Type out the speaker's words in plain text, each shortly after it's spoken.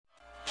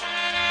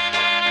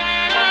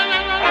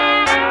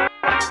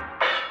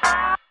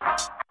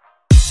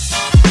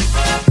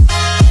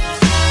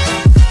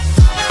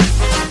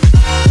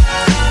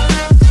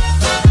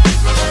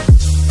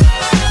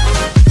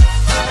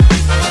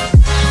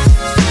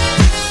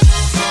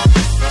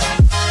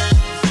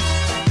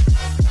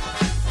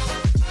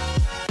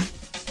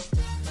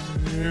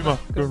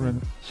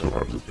So how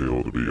does it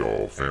feel to be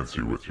all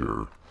fancy with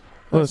your...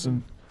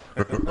 Listen,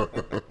 I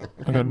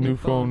got a new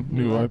phone,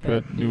 new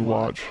iPad, new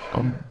watch.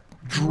 I'm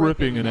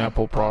dripping in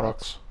Apple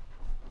products.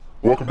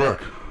 Welcome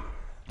back.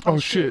 Oh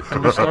shit,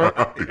 can we start?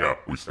 Yeah,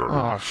 we started.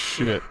 Oh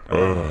shit.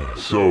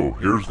 So,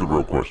 here's the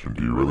real question.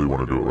 Do you really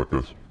want to do it like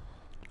this?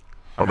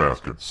 I'm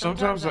asking.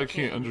 Sometimes I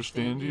can't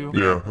understand you.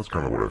 Yeah, that's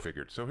kind of what I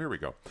Figured. So here we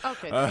go.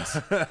 Okay. Thanks.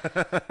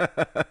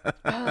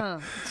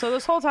 So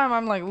this whole time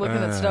I'm like looking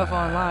at stuff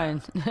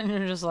online, and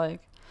you're just like,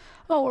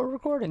 "Oh, we're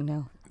recording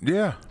now."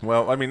 Yeah.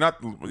 Well, I mean, not.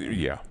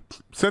 Yeah.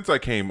 Since I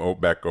came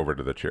back over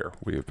to the chair,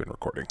 we have been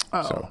recording.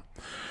 Oh. So,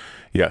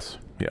 yes.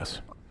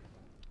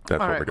 That's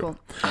All what right, we're cool.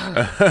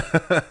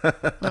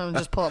 doing.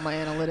 Just pull up my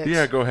analytics.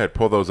 Yeah, go ahead.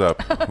 Pull those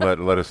up.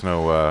 let us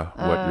know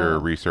what your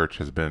research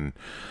has been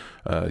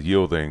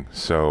yielding.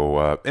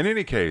 So, in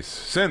any case,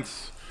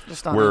 since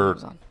Just on we're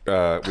Amazon.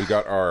 we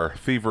got our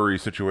thievery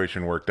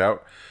situation worked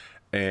out,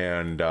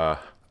 and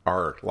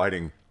our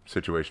lighting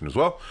situation as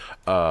well.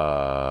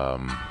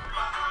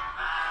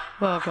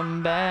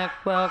 Welcome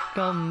back.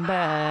 Welcome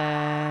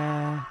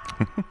back.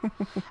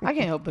 I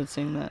can't help but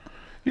sing that.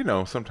 You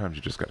know, sometimes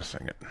you just got to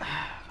sing it.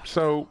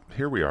 So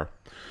here we are.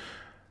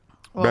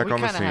 Well, Back we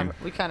on the kinda scene.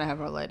 we kind of have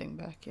our lighting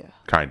back. Yeah,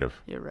 Kind of.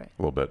 you're right.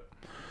 A little bit.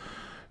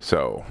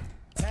 So,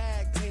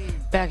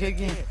 Back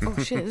again. Oh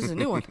shit, this is a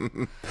new one.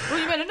 Oh,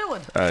 you made a new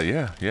one.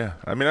 yeah.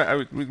 I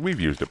mean, we've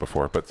used it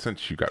before, but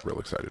since you got real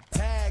excited.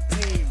 Tag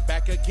team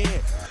back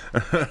again.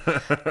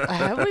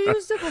 Have we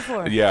used it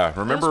before? Yeah,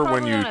 remember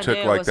when probably on you a took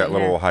day I like that wasn't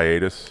little here.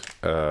 hiatus,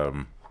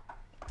 and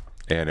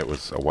it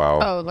was a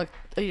while. Oh, like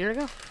a year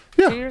ago?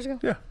 yeah. 2 years ago?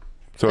 Yeah.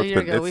 So A it's year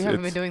been, ago. We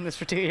haven't been it's, doing this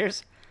for 2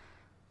 years.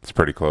 it's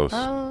pretty close.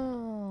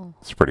 Oh.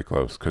 It's pretty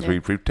close because Yeah.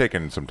 we've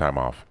taken some time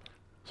off.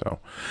 So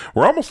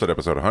we're almost at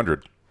episode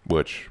 100,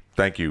 which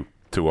thank you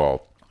to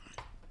all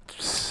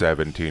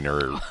 17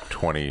 or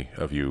 20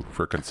 of you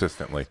for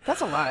consistently That's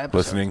a lot of episodes.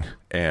 listening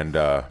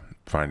and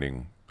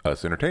finding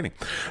us entertaining.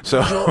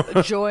 So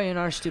Joy in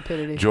our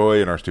stupidity.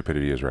 joy in our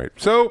stupidity is right.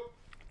 So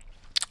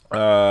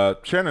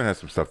Shannon has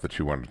some stuff that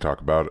you wanted to talk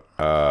about.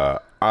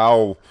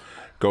 I'll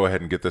go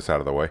ahead and get this out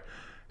of the way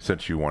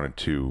since you wanted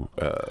to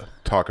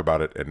talk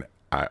about it, and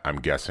I'm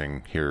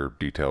guessing here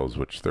details,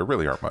 which there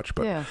really aren't much,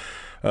 but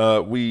Yeah.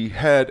 we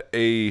had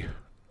a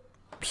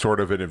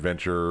sort of an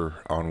adventure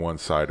on one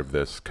side of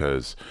this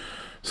because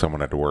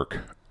someone had to work.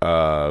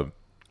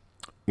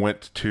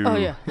 Went to Oh,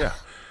 yeah.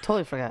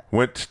 Totally forgot.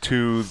 went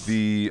to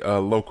the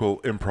local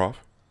improv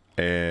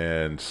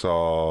and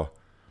saw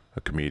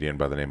a comedian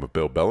by the name of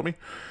Bill Bellamy.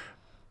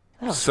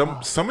 Some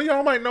of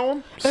y'all might know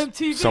him.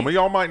 MTV. Some of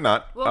y'all might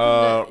not.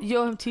 Welcome to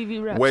Yo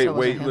MTV Rap.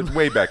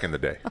 Way back in the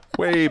day.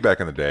 Way back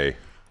in the day.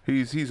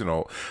 He's an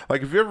old,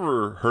 like, if you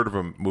ever heard of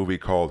a movie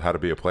called How to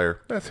Be a Player,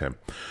 that's him.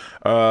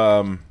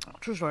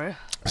 True story.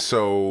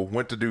 So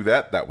went to do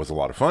that. That was a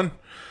lot of fun.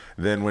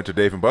 Then went to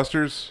Dave and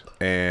Buster's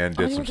and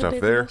did you some went to stuff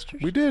Dave and there.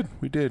 Buster's?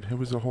 We did. It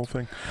was a whole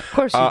thing. Of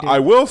course you did. I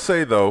will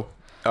say though,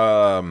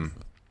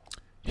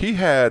 he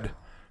had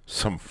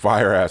some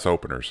fire ass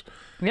openers.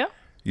 Yeah.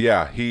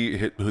 Yeah,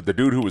 the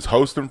dude who was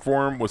hosting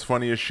for him was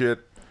funny as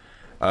shit.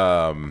 He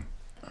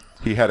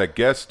had a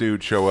guest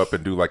dude show up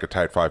and do like a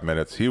tight 5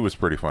 minutes. He was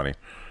pretty funny.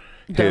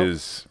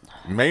 His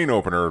main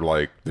opener,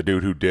 like the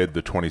dude who did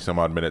the 20 some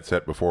odd minute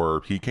set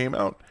before he came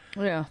out,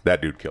 Yeah.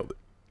 that dude killed it.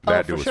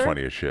 That dude for was sure?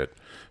 funny as shit.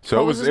 So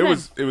What it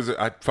was was his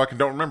I fucking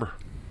don't remember.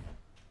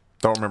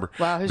 Don't remember.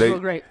 Wow, he's they, real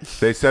great.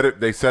 They said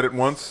it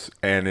once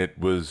and it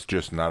was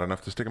just not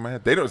enough to stick in my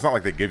head. It's not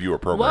like they give you a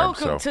program.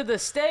 Welcome to the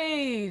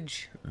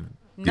stage.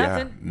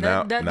 Nothing.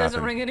 Yeah, that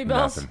doesn't ring any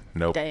bells. Nothing.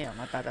 Nope. Damn,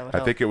 I thought that would I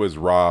help. think it was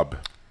Rob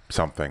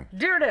something.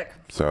 Dear Dick.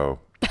 So,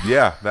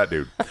 yeah, that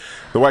dude.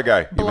 The white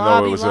guy, even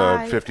though it was a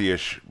Blobby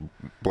 50-ish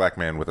black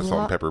man with a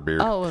salt and pepper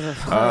beard. Oh, it was a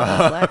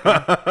black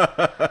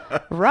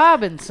man.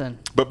 Robinson.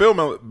 But Bill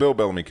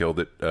Bellamy killed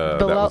it. That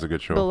was a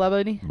good show. Bill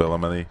Lebany.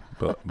 Bellamy.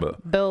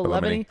 Bill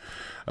Lebany.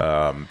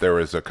 There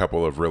was a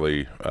couple of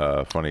really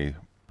funny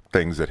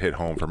things that hit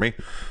home for me.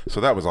 So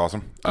that was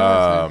awesome.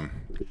 That's nice.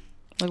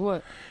 Like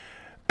what?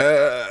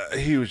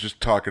 He was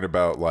just talking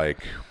about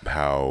like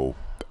how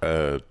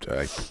I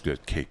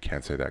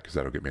can't say that because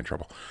that'll get me in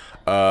trouble.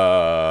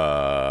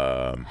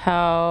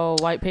 How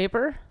white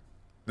paper?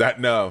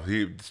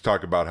 He's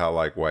talking about how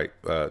like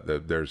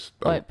there's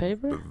White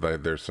paper?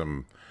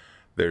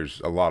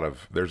 there's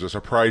a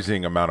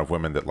surprising amount of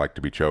women that like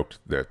to be choked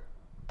that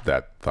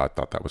thought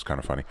that was kind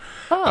of funny.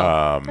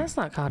 Oh, that's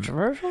not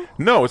controversial.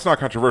 No, it's not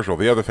controversial.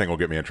 The other thing will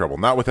get me in trouble.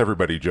 Not with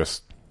everybody,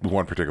 just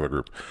one particular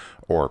group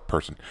or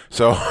person.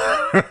 So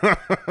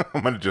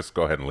I'm going to just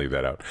go ahead and leave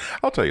that out.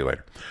 I'll tell you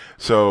later.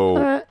 So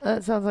All right,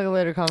 that sounds like a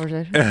later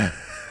conversation. I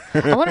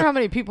wonder how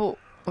many people,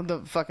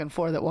 the fucking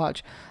 4 that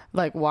watch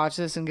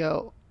this and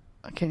go,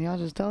 can y'all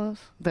just tell us?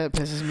 That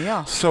pisses me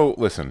off. So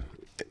listen,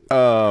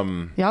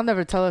 Y'all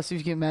never tell us if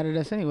you get mad at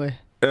us anyway.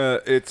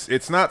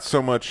 it's not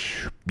so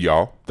much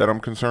y'all that I'm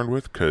concerned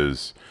with,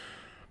 because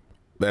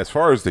as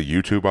far as the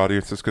YouTube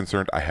audience is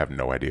concerned, I have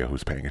no idea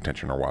who's paying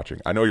attention or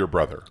watching. I know your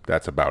brother.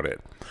 That's about it.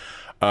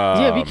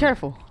 Yeah, be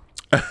careful.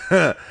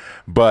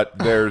 But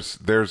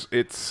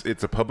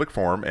it's a public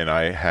forum, and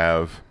I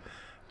have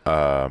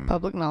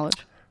Public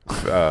knowledge.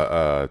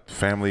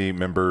 family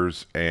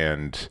members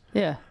and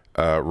Yeah.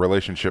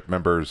 relationship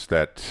members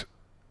that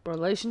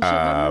Relationship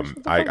members? What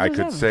the fuck I does could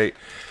that mean? say.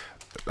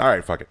 All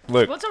right, fuck it.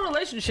 Look, What's a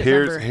relationship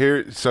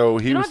member? So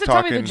he You don't was have to tell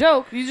me talking. the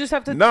joke. You just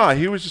have to. No,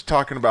 he was just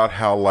talking about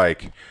how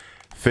like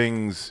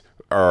things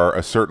are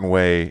a certain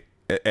way,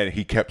 and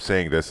he kept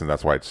saying this, and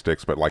that's why it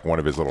sticks. But like one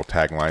of his little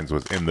taglines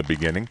was in the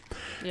beginning.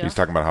 Yeah. He's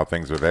talking about how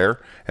things are there,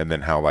 and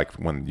then how like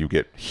when you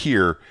get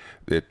here,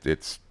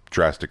 it's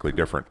drastically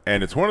different.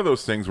 And it's one of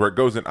those things where it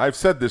goes in. I've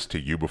said this to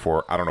you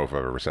before. I don't know if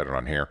I've ever said it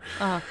on here.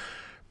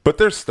 But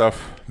there's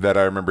stuff that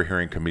I remember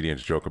hearing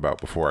comedians joke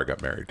about before I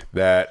got married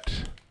that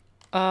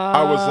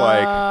I was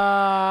like,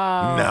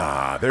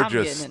 nah,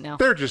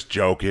 they're just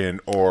joking,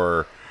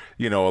 or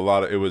a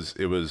lot of it was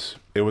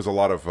a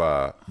lot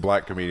of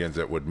black comedians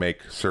that would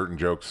make certain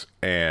jokes,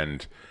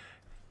 and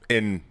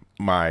in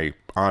my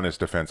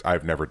honest defense,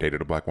 I've never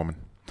dated a black woman.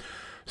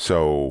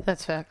 So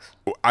That's facts.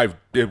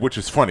 which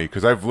is funny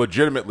because I've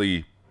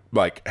legitimately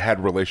like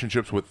had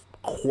relationships with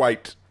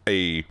quite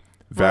a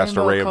vast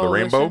Rainbow array of the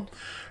rainbow, coalition?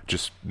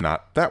 just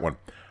not that one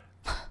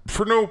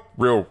for no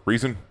real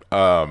reason.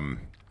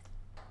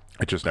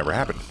 It just never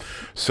happened.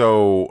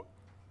 So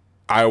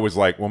I was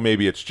like, well,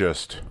 maybe it's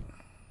just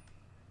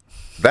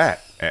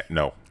that.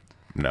 No,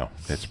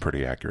 it's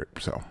pretty accurate.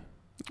 So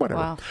whatever.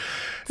 Wow.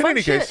 In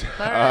any case,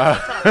 All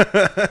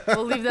right,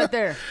 we'll leave that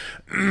there.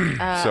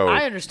 so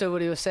I understood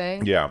what he was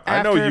saying. Yeah,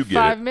 I know after you get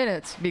 5 it.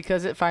 minutes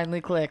because it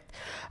finally clicked.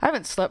 I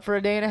haven't slept for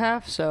a day and a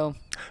half, so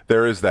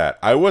there is that.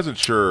 I wasn't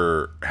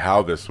sure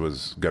how this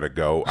was gonna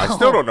go. I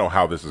still don't know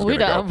how this is we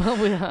gonna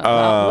don't.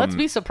 go. Let's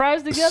be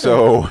surprised together.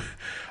 So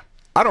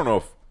I don't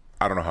know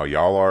how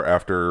y'all are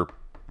after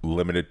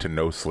limited to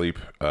no sleep.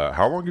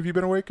 How long have you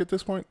been awake at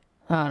this point?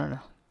 I don't know.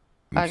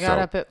 I got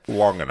up at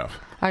long enough.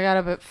 I got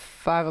up at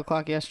 5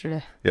 o'clock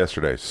yesterday.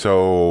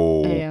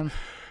 So AM.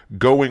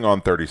 going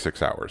on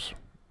 36 hours,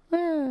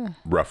 Eh,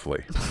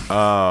 roughly.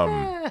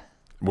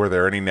 Were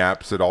there any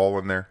naps at all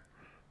in there?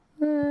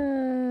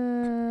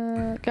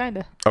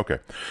 kinda. Okay,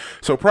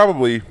 so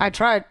probably. I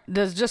tried.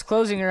 Does just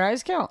closing your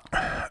eyes count?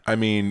 I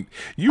mean,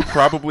 you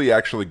probably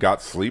actually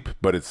got sleep,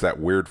 but it's that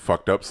weird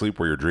fucked up sleep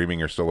where you're dreaming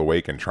you're still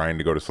awake and trying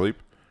to go to sleep.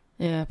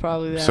 Yeah,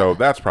 probably that. So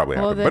that's probably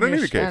well, happened. then But in you're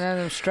any case,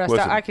 I'm stressed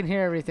listen, out. I can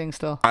hear everything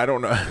still. I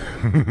don't know.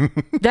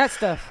 That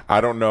stuff. I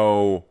don't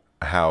know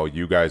how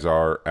you guys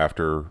are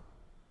after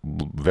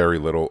very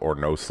little or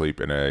no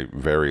sleep in a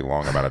very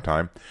long amount of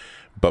time,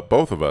 but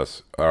both of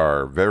us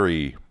are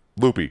very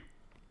loopy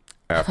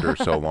after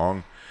so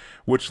long,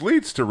 which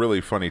leads to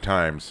really funny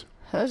times.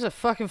 There's a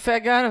fucking fat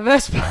guy in a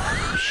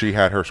Vespa. She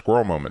had her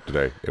squirrel moment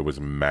today. It was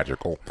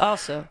magical.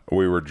 Also.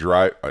 We were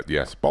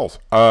yes, balls.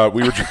 We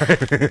were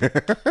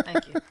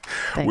Thank you.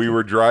 we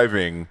were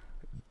driving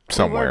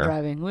somewhere.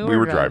 We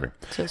were driving.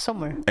 To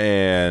somewhere.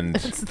 And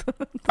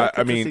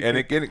I mean, and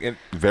again,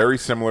 very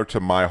similar to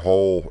my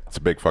whole. It's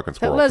a big fucking That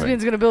squirrel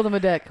lesbian's thing. gonna build him a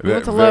deck. We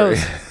went to Very-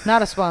 Lowe's.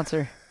 Not a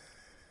sponsor.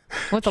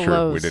 Went to Sure,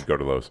 Lowe's. we did go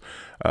to Lowe's,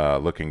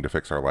 looking to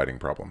fix our lighting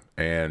problem,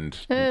 and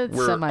It's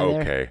we're semi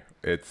there. okay.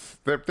 It's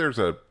there's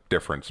a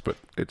difference, but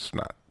it's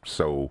not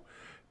so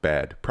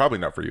bad. Probably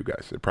not for you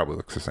guys. It probably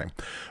looks the same,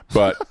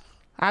 but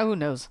Who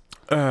knows?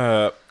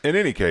 in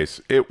any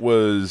case, it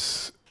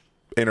was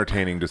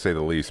entertaining to say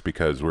the least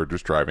because we're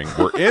just driving.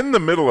 We're in the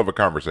middle of a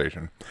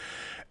conversation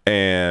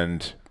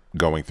and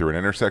going through an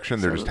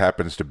intersection. There just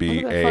happens to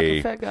be Look at that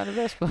fucking fat guy in a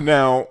Vespa.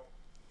 now.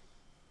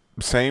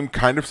 Same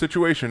kind of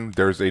situation.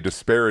 There's a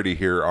disparity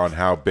here on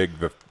how big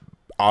the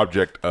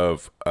object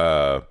of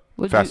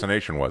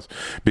fascination was.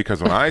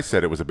 Because when I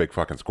said it was a big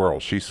fucking squirrel,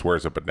 she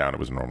swears up and down it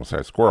was a normal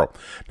sized squirrel.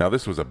 Now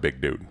this was a big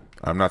dude.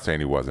 I'm not saying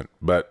he wasn't,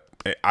 but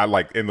I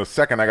like in the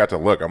second I got to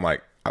look, I'm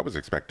like, I was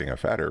expecting a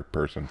fatter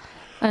person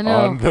I know.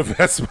 on the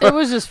Vespa. It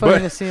was just funny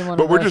to see him on a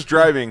But we're just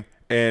Vespa. driving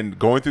and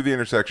going through the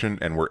intersection,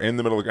 and we're in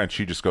the middle, and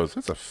she just goes,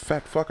 "That's a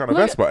fat fuck on a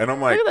Vespa," and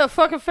I'm like, Look at that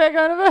fucking fat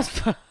guy in a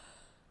Vespa.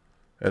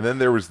 and then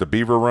there was the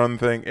Beaver Run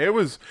thing. There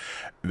was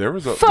a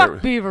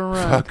Fuck Beaver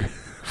Run.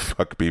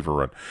 Fuck Beaver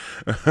Run.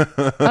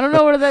 I don't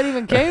know where that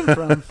even came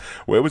from.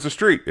 Well, it was a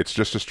street. It's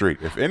just a street.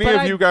 If any But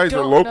of I you guys are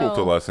don't local know.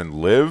 to us and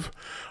live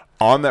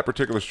on that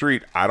particular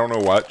street, I don't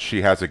know what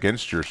she has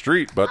against your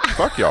street, but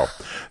fuck y'all.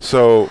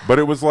 So, but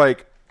it was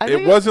like, I it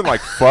think wasn't like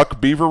fuck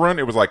Beaver Run.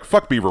 It was like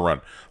fuck Beaver Run.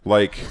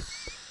 Like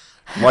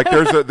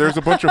there's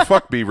a bunch of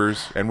fuck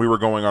beavers, and we were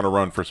going on a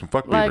run for some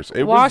fuck Like beavers.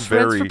 It wash, was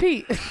very rinse,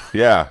 repeat.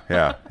 Yeah.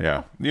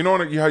 You know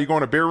how you go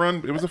on a beer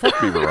run? It was a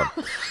fuck beaver run.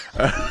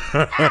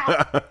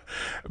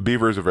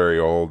 Beaver is a very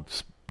old,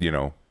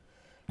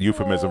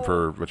 euphemism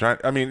for vagina.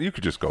 I mean, you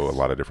could just go a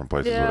lot of different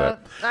places with Yeah, that.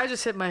 I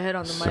just hit my head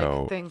on the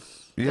So, mic thing.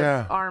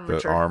 Yeah, armature.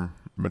 the arm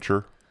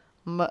mature,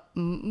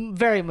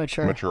 Very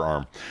mature. mature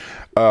arm.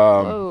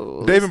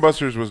 Oh. Dave and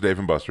Buster's was Dave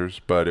and Buster's,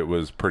 but it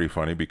was pretty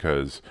funny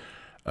because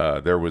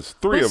there was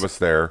three of us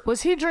there.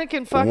 Was he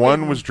drinking fucking...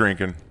 One was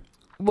drinking.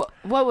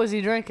 What was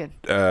he drinking?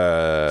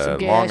 Long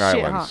gay ass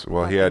shit, Islands. huh?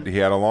 Well, he had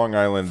a Long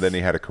Island, then he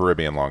had a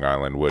Caribbean Long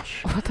Island,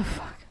 which What the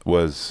fuck?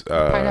 was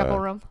Pineapple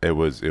rum? It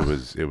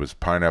was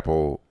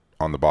pineapple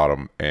on the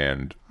bottom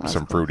and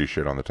some fruity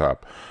shit on the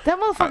top. That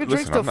motherfucker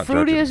drinks listen, I'm the not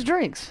fruitiest judging.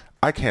 drinks.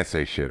 I can't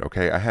say shit.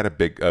 Okay, I had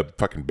a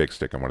fucking big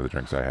stick on one of the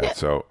drinks I had. Yeah.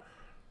 So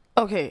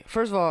Okay,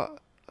 first of all,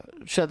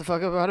 shut the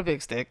fuck up about a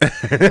big stick.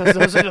 Because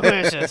those are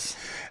delicious.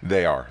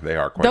 they are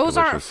quite Those delicious.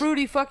 aren't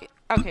fruity fucking...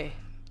 Okay.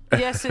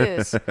 Yes, it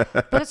is.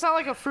 But it's not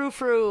like a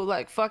frou-frou,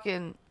 like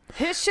fucking...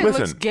 His shit looks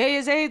Listen, gay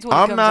as AIDS when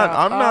it comes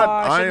out.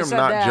 I am said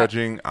not that.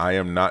 judging. I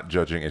am not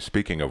judging. And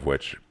speaking of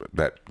which,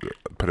 that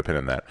put a pin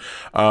in that.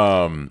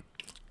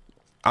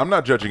 I'm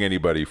not judging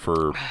anybody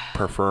for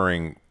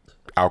preferring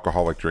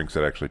alcoholic drinks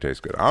that actually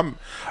taste good.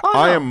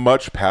 I am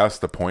much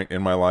past the point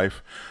in my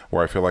life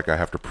where I feel like I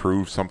have to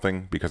prove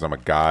something because I'm a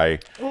guy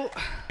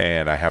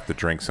and I have to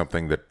drink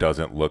something that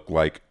doesn't look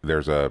like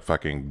there's a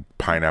fucking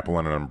pineapple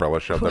in an umbrella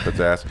shoved up its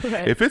ass.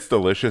 Right. If it's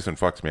delicious and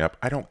fucks me up,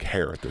 I don't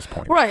care at this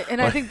point. Right,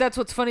 and I think that's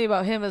what's funny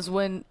about him is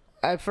when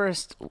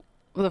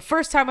the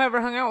first time I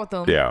ever hung out with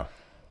him, Yeah.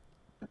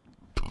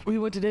 we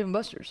went to Dave &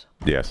 Buster's.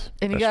 Yes.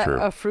 And he that's got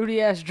true. a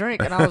fruity ass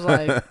drink, and I was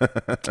like,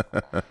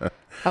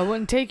 I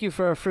wouldn't take you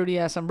for a fruity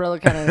ass umbrella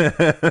kind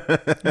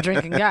of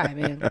drinking guy,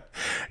 man.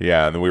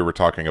 Yeah, and then we were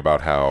talking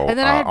about how And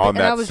then I had- on and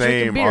I that was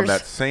drinking same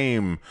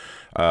beers.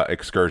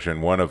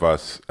 excursion, one of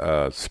us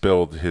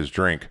spilled his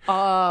drink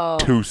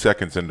 2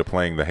 seconds into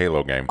playing the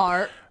Halo game.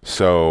 Art,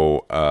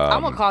 So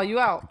I'm gonna call you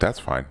out. that's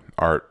fine.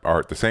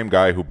 Art, the same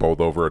guy who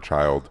bowled over a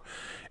child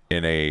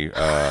in a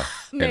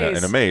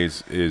in a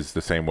maze is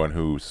the same one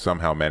who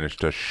somehow managed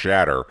to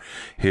shatter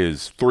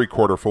his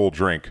 3/4 full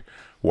drink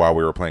while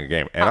we were playing a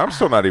game, and I'm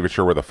still not even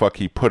sure where the fuck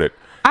he put it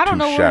I don't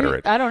to know shatter where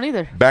it. I don't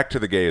either. Back to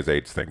the gay as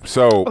AIDS thing.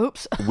 So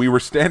Oops. we were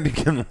standing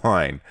in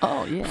line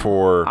Oh, yeah.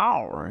 for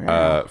Oh,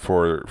 yeah.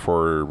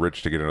 for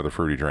Rich to get another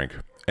fruity drink,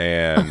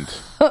 and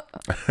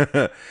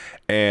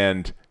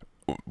and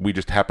we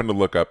just happened to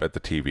look up at the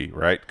TV,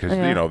 right? Because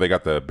Yeah. you know they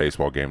got the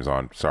baseball games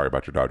on. Sorry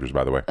about your Dodgers,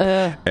 by the way.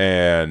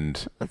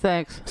 And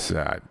Thanks.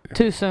 so,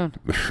 Too soon.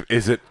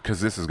 is it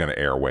because this is going to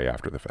air way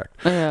after the fact?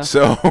 Yeah.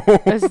 So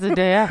This is the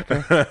day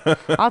after.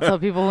 I'll tell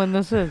people when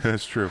this is.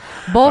 that's true.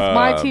 Both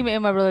my team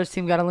and my brother's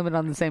team got eliminated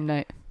on the same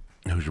night.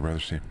 Who's your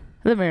brother's team?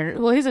 The Mariners.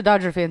 Well, he's a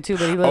Dodger fan too,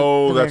 but he loves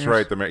Oh, the that's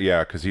Mariners. right.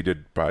 Yeah, because he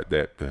did buy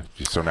that.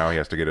 So now he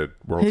has to get a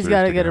World He's Series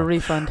got to ticket get a now.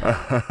 refund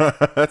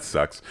That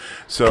sucks. because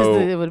So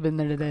it would have been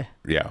there today.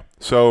 yeah.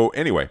 So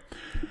anyway,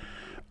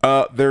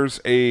 there's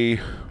a,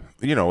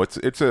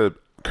 it's a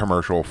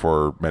commercial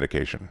for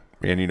medication,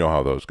 and you know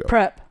how those go.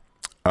 Prep.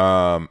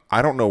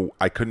 I don't know.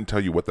 I couldn't tell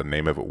you what the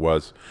name of it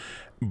was,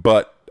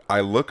 but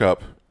I look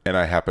up and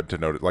I happen to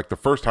notice, like the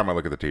first time I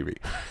look at the TV,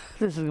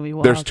 This is gonna be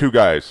wild. there's two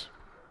guys,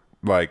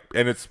 and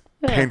it's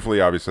painfully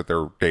obvious that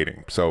they're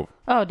dating. So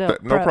Oh, no,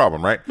 no prep.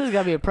 problem, right? This has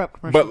got to be a prep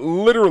commercial. But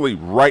literally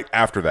right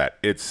after that,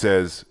 it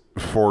says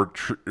for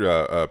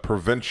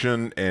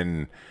prevention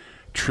and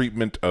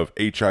treatment of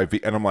HIV,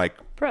 and I'm like,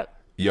 prep.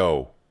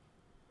 yo,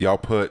 y'all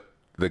put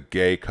the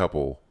gay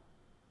couple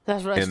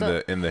That's right. in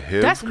the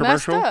HIV That's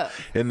messed commercial, up.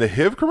 in the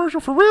HIV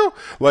commercial for real,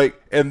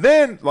 like, and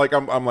then like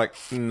I'm like,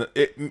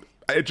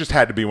 it just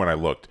had to be when I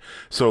looked.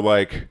 So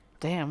like,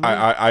 Damn.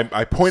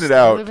 I pointed Still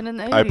out, living in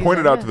the I 80s,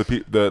 pointed I out to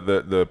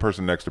the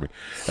person next to me,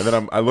 and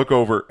then I look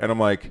over and I'm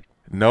like,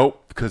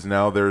 nope, because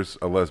now there's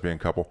a lesbian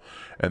couple,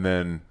 and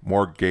then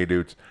more gay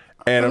dudes,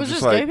 and It I'm was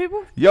just just gay like,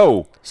 people?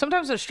 yo.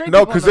 Sometimes they're straight. No,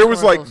 people in because those there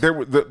was like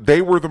commercials.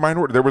 they were the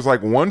minority. There was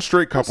like one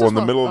straight couple this in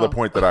the one? middle of the Oh.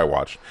 point that I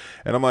watched,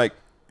 and I'm like,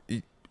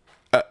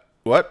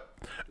 what?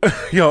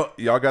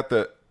 y'all got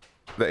the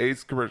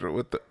AIDS commercial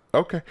with the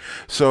okay.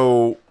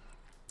 So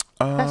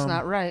That's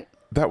not right.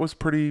 that was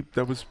pretty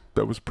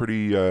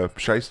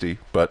shiesty,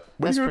 but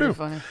what That's are you pretty gonna do?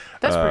 funny.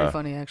 That's pretty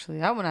funny,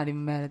 actually. I'm not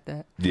even mad at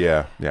that.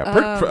 Yeah,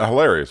 pretty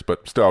hilarious,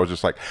 but still, I was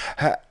just like,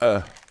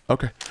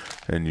 okay.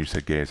 And you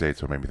said gay as AIDS,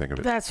 so it made me think of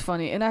it. That's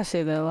funny, and I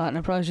say that a lot, and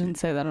I probably shouldn't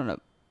say that on a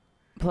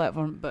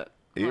platform, but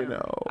You whatever.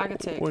 know, I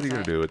could say it what are you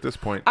 'cause gonna do at this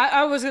point?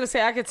 I was gonna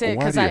say I could say it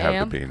Why because do you I have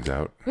am the beans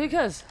out?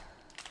 because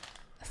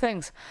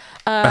things.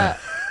 I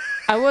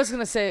was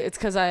gonna say it's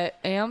because I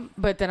am,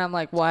 but then I'm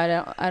like, why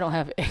I don't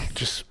have AIDS.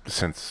 Just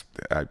since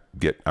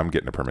I'm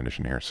getting a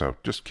premonition here, so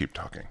just keep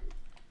talking.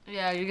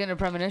 Yeah, you're getting a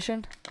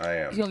premonition. I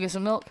am. You gonna get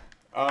some milk?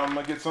 I'm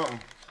gonna get something.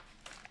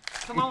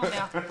 Come on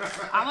now.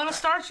 I'm gonna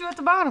start you at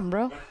the bottom,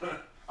 bro.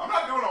 I'm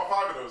not doing all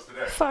 5 of those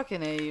today.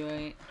 Fucking A, you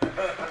ain't.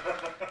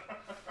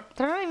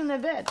 They're not even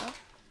that bad.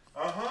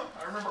 Huh?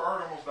 I remember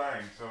Art almost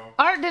dying, so.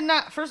 Art did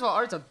not. First of all,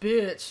 Art's a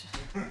bitch.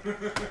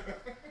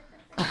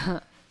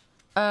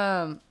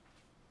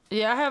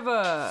 Yeah,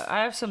 I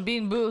have some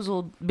Bean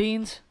Boozled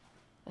beans.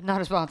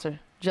 Not a sponsor.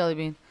 Jelly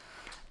bean.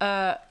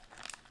 And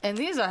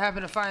these I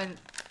happen to find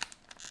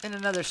in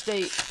another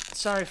state.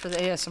 Sorry for the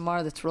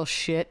ASMR. That's real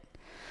shit.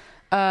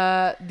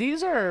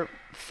 These are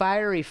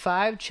Fiery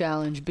 5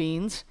 Challenge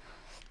beans.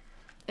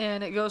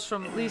 And it goes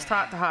from least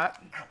hot to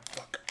hot.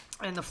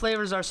 And the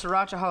flavors are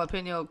Sriracha,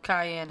 Jalapeno,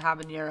 Cayenne,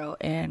 Habanero,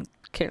 and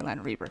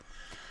Carolina Reaper.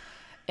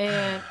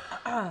 And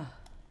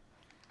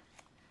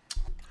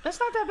that's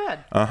not that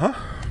bad. Uh-huh.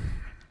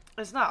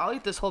 It's not. I'll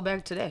eat this whole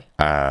bag today.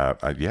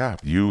 Yeah,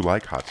 you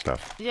like hot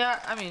stuff. Yeah,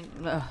 I mean,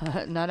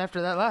 not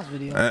after that last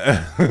video.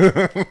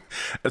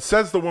 It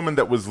says the woman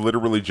that was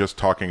literally just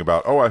talking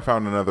about, oh, I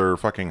found another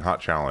fucking hot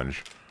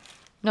challenge.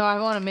 No, I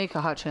want to make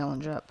a hot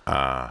challenge up.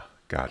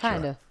 Gotcha.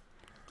 Kind of.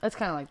 That's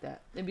kind of like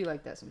that. It'd be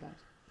like that sometimes.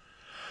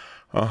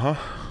 Uh-huh.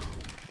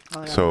 Oh,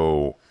 yeah.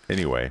 So,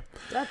 anyway.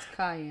 That's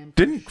cayenne.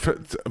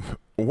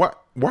 Why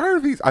are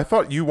these? I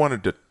thought you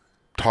wanted to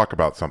talk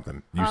about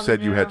something. You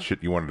said you yeah. had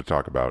shit you wanted to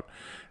talk about,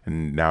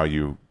 and now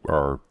you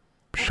are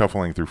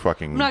shuffling through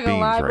fucking I'm not beans gonna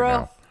lie, right bro.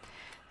 now.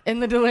 In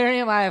the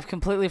delirium, I have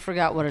completely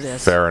forgot what it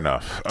is. Fair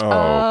enough.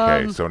 Oh,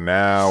 okay, so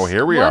now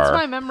here we Once are.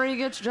 my memory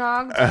gets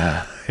jogged.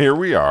 Here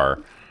we are.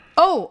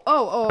 Oh.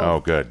 Oh,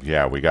 good.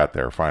 Yeah, we got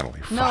there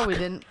finally. No, Fuck. we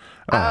didn't.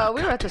 Oh,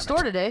 we were at the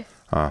store today.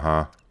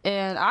 Uh-huh.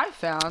 And I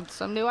found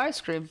some new ice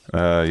cream.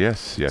 Yes,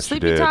 Sleepy you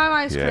did. time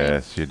ice cream.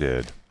 Yes, you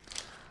did.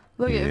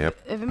 Look, Yep.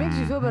 if it makes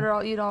you feel better,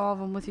 I'll eat all of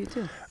them with you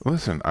too.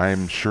 Listen,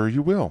 I'm sure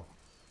you will.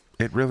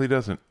 It really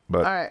doesn't,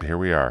 but All right. here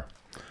we are.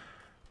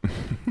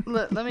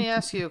 Let me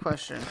ask you a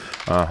question.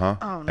 Uh-huh.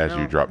 Oh, As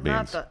you drop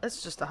beans.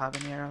 It's just the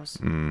habaneros.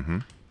 Mm-hmm.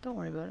 Don't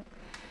worry about it.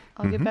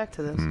 I'll get back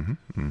to this.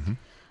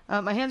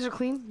 My hands are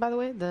clean, by the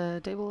way.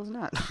 The table is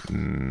not.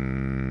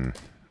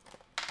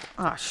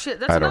 Oh, shit.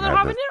 That's I don't another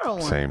have habanero the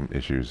one. same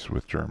issues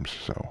with germs,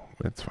 so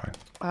it's fine.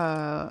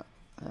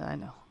 I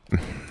know.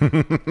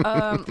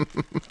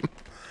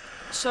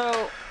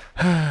 So,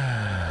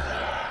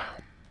 I'll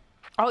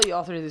eat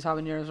all three of these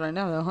habaneros right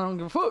now, though. I don't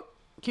give a fuck,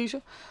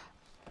 Keisha.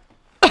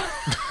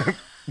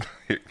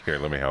 Here,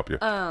 let me help you.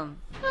 I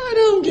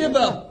don't give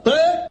a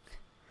fuck.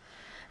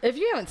 If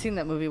you haven't seen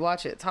that movie,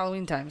 watch it. It's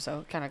Halloween time,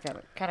 so kind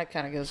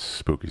of goes.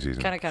 Spooky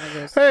season. Kind of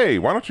goes. Hey,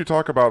 why don't you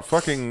talk about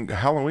fucking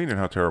Halloween and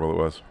how terrible it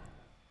was?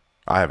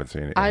 I haven't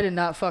seen it yet. I did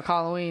not fuck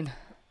Halloween.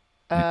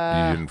 You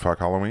didn't fuck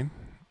Halloween?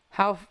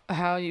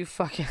 How you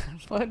fucking?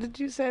 What did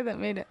you say that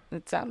made it?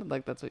 It sounded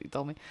like that's what you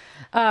told me.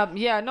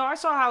 Yeah, no, I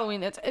saw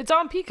Halloween. It's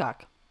on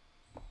Peacock.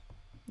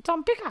 It's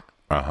on Peacock.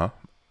 Uh-huh.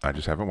 I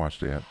just haven't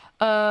watched it yet.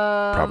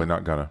 Probably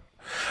not gonna.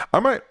 I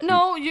might.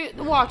 No, you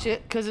watch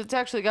it because it's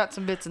actually got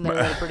some bits in there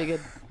that are pretty good.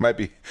 Might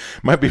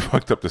be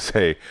fucked up to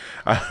say.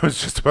 I was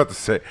just about to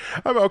say,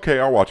 I'm okay.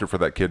 I'll watch it for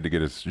that kid to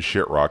get his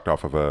shit rocked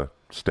off of a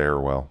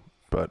stairwell.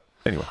 But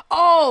anyway.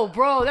 Oh,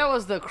 bro, that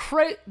was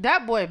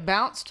that boy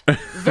bounced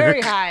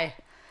very high.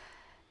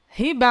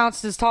 He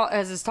bounced as tall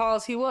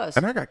as he was.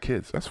 And I got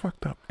kids. That's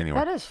fucked up. Anyway.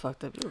 That is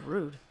fucked up. You're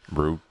rude.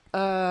 Rude.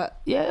 Yeah,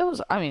 it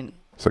was. I mean,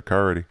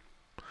 Security.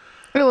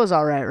 it was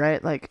all right,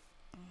 right? Like,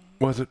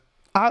 Was it?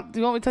 do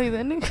you want me to tell you the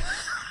ending?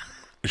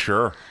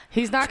 Sure.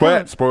 He's not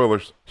coming.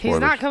 Spoilers. He's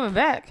not coming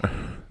back.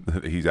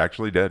 He's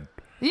actually dead.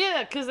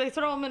 Yeah, because they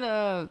throw him in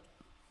a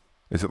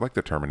Is it like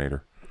the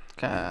Terminator?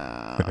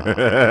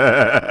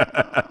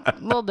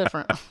 little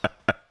different.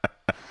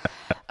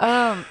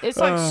 It's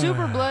like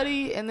super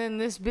bloody, and then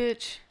this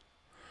bitch.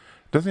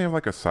 Doesn't he have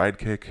like a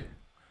sidekick?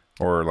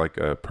 Or like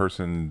a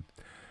person?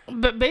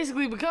 But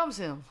basically becomes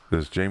him.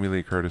 Does Jamie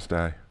Lee Curtis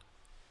die?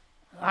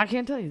 I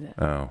can't tell you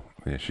that. Oh,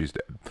 yeah, she's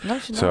dead. No,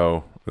 she's not.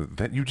 So,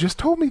 that you just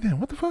told me then.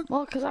 What the fuck?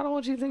 Well, because I don't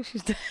want you to think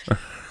she's dead.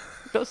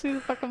 Go see the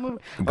fucking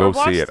movie. Go Or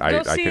watch- see it. go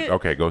I see could. it.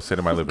 Okay, go sit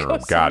in my living Go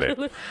room. see Got your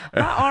it.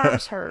 My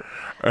arms hurt.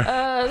 That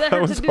I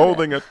hurt was to do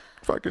holding that.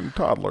 a fucking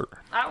toddler.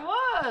 I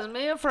was,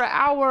 man, for an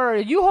hour.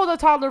 You hold a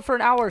toddler for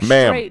an hour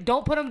Ma'am. straight.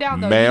 Don't put him down,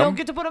 though. Ma'am. You don't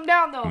get to put him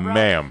down, though, bro.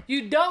 Ma'am.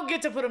 You don't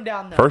get to put him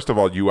down, though. First of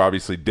all, you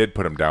obviously did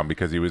put him down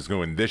because he was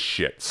doing this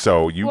shit.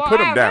 So you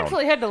put him I down.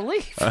 eventually had to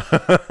leave.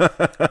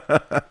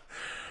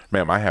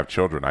 Ma'am, I have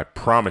children. I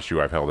promise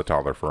you I've held a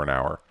toddler for an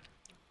hour.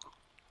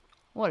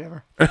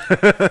 Whatever.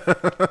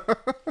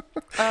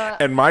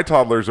 And my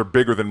toddlers are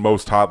bigger than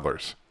most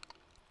toddlers.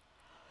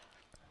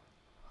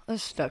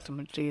 This stuck to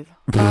my teeth.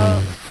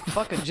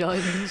 Fucking jelly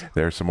beans.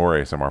 There's some more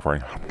ASMR for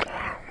you.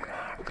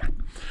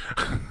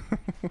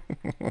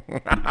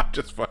 I'm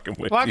just fucking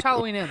with Watch you.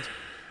 Halloween Ends.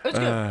 It's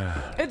good.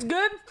 It's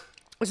good.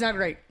 It's not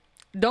great.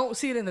 Don't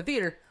see it in the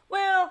theater.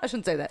 Well, I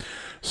shouldn't say that.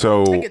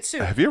 So, get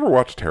sued. have you ever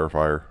watched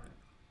Terrifier?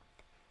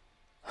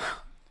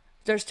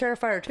 There's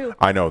Terrifier 2.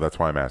 I know, that's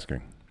why I'm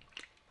asking.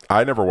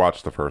 I never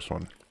watched the first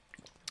one.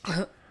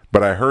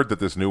 But I heard that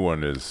this new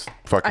one is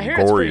fucking I hear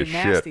it's gory as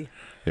pretty shit. nasty.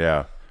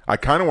 Yeah. I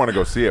kind of want to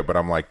go see it, but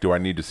I'm like, do I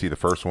need to see the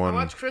first I one?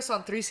 watched Chris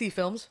on 3C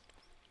Films.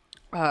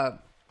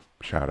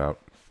 Shout out.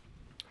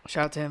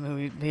 Shout out to him. Who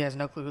he has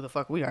no clue who the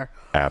fuck we are.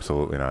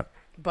 Absolutely not.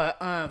 But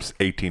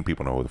 18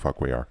 people know who the fuck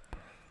we are.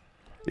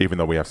 Even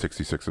though we have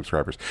 66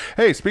 subscribers.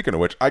 Hey, speaking of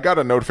which, I got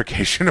a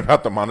notification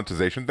about the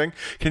monetization thing.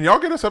 Can y'all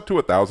get us up to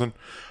 1,000?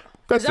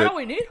 That's is that it. all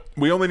we need?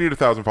 We only need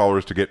 1,000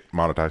 followers to get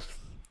monetized.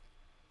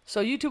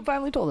 So YouTube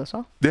finally told us,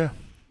 huh? Yeah.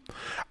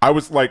 I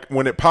was like,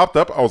 when it popped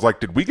up, I was like,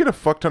 did we get a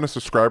fuck ton of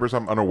subscribers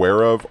I'm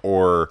unaware of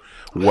or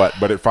what?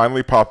 But it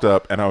finally popped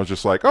up and I was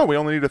just like, oh, we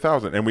only need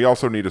 1,000. And we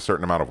also need a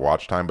certain amount of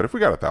watch time. But if we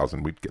got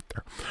 1,000, we'd get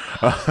there.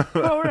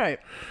 All right.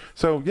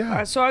 So,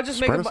 yeah. So I just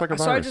make Spread us like a I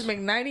virus. just make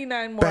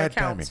 99 more Bad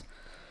accounts.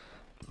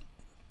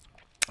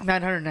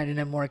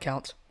 999 more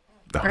accounts.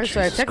 Oh,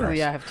 Actually, Jesus technically,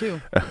 Christ. I have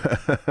two.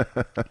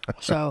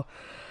 So,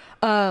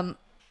 Yeah,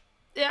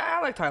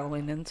 I liked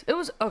Halloween Ends. It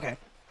was okay.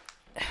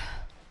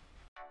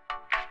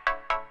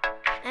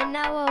 And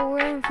now a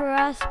word for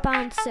our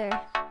sponsor.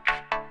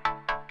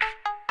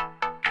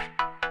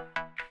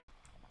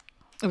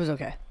 It was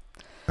okay.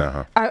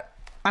 Uh-huh.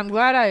 I'm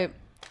glad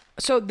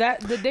so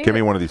that the day Give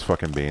me one of these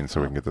fucking beans so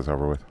we can get this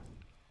over with.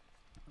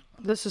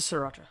 this is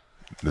sriracha.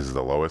 This is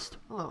the lowest.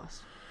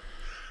 Lowest.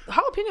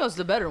 Jalapeno is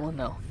the better one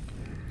though.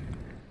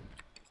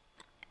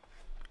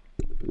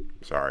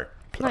 Sorry.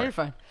 No, you're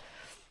fine.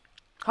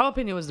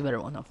 Jalapeno is the better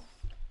one though.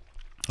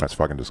 That's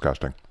fucking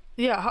disgusting.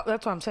 Yeah,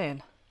 that's what I'm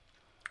saying.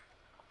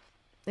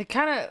 It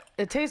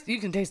tastes. You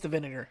can taste the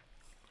vinegar,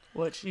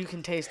 which you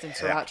can taste in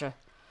sriracha.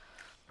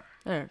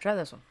 There, try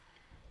this one.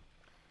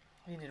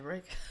 You need a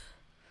break.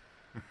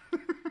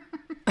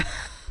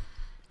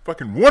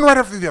 Fucking one right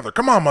after the other.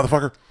 Come on,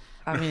 motherfucker.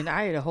 I mean,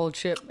 I ate a whole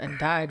chip and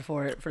died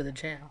for it for the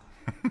channel.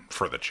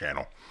 For the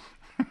channel.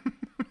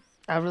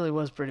 I really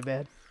was pretty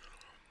bad.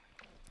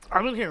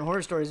 I've been hearing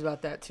horror stories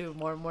about that too,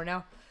 more and more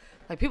now.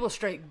 Like people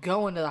straight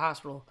going to the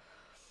hospital.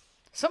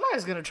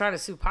 Somebody's gonna try to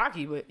sue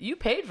Pocky, but you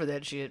paid for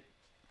that shit.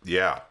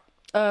 Yeah.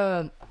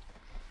 I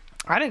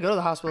didn't go to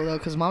the hospital though,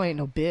 cause Mom ain't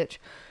no bitch.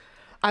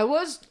 I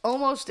was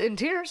almost in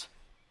tears.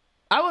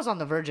 I was on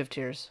the verge of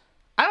tears.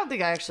 I don't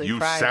think I actually You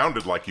cried.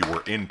 sounded like you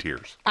were in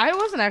tears. I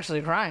wasn't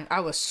actually crying.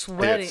 I was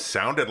sweating. It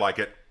sounded like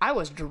it. I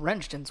was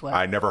drenched in sweat.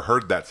 I never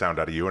heard that sound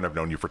out of you, and I've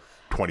known you for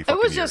 20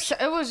 fucking years.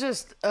 It was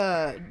just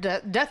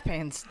death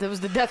pains. There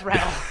was the death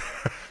rattle.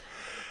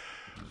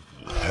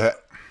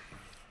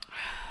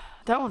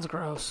 That one's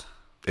gross.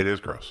 It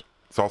is gross.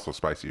 It's also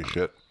spicy as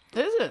shit.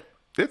 Is it?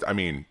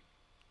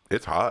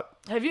 It's hot.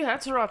 Have you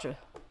had sriracha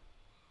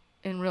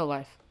in real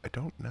life? I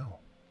don't know.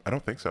 I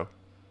don't think so.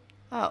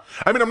 Oh.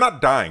 I mean, I'm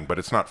not dying, but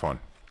it's not fun.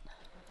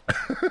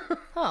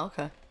 Oh,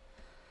 okay.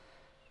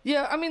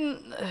 Yeah, I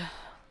mean,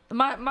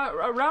 my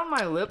around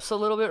my lips a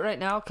little bit right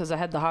now because I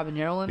had the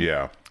habanero one.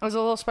 Yeah. It was a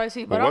little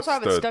spicy, but Well, I also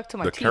have it stuck to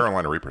my the teeth.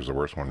 Carolina Reaper's the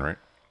worst one, right?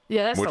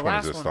 Yeah, that's Which the one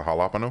last is this? one. The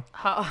jalapeno?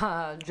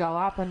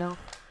 Jalapeno.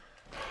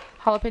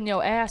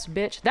 Jalapeno ass,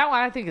 bitch. That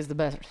one I think is the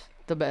best,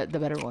 the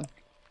better one.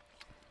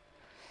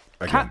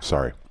 Again,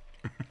 sorry.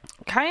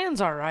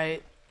 Cayenne's all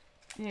right.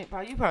 Yeah,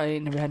 you probably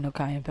ain't never had no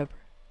cayenne pepper.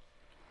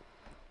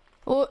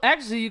 Well,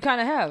 actually, you kind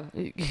of have.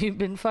 You've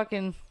been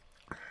fucking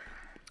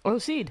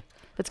OC'd.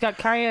 It's got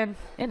cayenne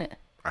in it.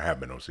 I have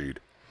been OC'd.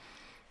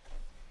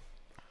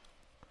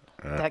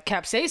 That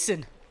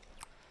capsaicin.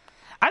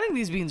 I think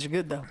these beans are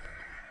good, though.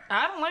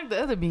 I don't like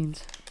the other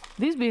beans.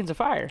 These beans are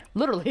fire.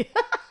 Literally.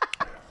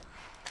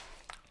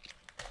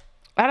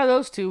 Out of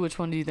those two, which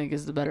one do you think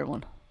is the better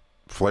one?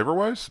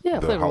 Flavor-wise? Yeah,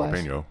 the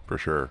flavor-wise. jalapeno, for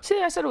sure.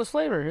 See, I said it was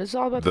flavor. It's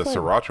all about the The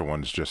flavor. sriracha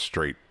one's just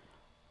straight,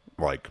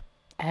 like,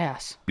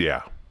 Ass.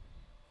 yeah.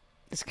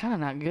 It's kind of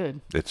not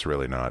good. It's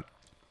really not.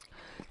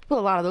 Put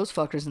a lot of those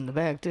fuckers in the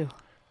bag, too.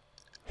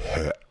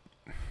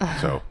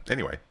 So,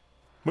 anyway,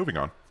 moving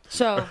on.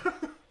 So,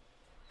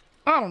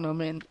 I don't know,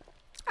 man.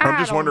 I'm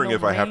just wondering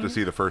if I have to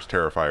see the first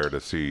Terrifier to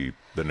see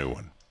the new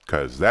one.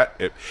 Because that,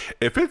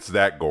 if it's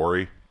that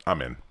gory,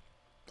 I'm in.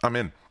 I'm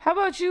in. How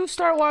about you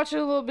start watching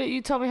a little bit?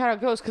 You tell me how it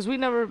goes, because we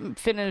never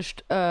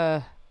finished.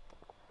 Are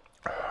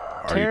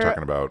you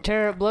talking about?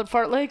 Terror at Blood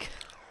Fart Lake?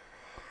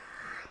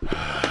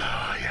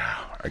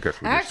 I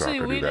guess we just Actually,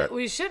 have to do that.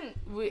 we shouldn't.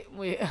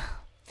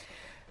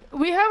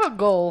 We have a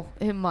goal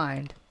in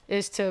mind,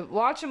 is to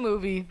watch a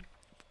movie.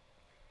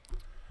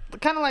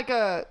 Kind of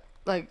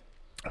like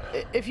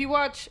if you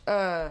watch.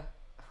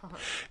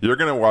 You're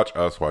gonna watch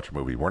us watch a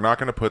movie. We're not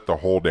gonna put the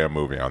whole damn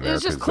movie on there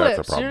It's just because that's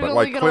a clips. problem. You're But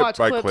only like gonna clip watch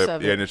by clips clip,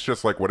 of it. and it's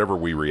just like whatever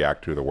we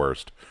react to the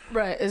worst.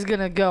 Right, is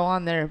gonna go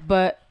on there,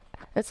 but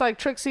it's like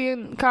Trixie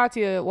and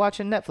Katya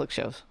watching Netflix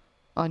shows.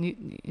 On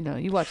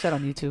you watch that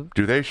on YouTube.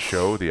 Do they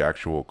show the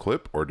actual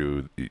clip or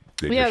do they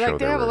Yeah, just show like they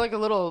their have like a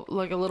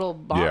little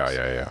box.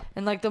 Yeah.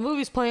 And like the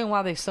movie's playing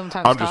while they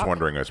sometimes. I'm just stop.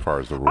 wondering as far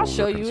as the I'll rules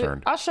show are you it.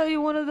 concerned. I'll show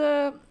you one of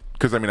the.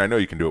 Because I mean, I know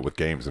you can do it with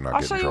games and not I'll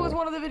get show in you trouble. with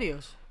one of the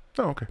videos.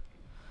 Oh, okay.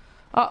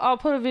 I'll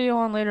put a video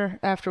on later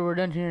after we're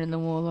done here, and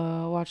then we'll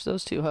watch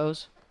those two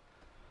hoes.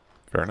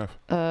 Fair enough.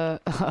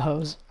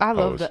 Hoes. I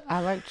love Hoes. that. I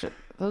like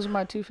those are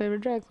my two favorite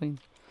drag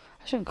queens.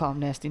 I shouldn't call them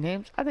nasty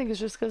names. I think it's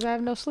just because I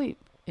have no sleep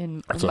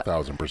That's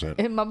 1,000%.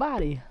 in my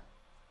body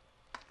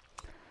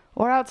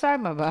or outside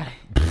my body.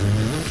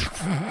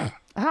 I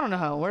don't know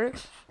how it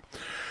works.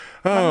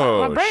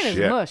 Oh, My brain shit.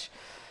 is mush.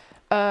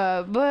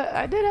 But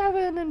I did have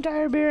an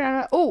entire beer.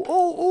 And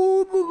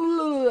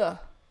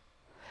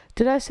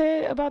did I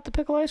say about the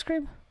pickle ice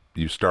cream?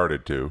 You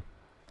started to.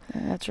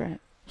 That's right.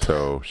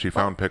 So she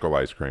found pickle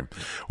ice cream.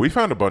 We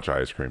found a bunch of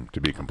ice cream,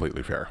 to be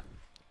completely fair.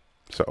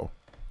 So,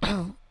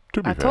 to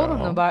be I fair. told him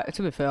to buy.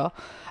 To be fair,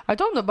 I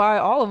told him to buy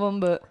all of them,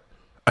 but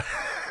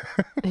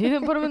he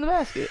didn't put them in the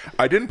basket.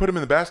 I didn't put them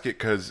in the basket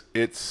because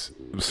it's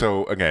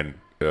so again,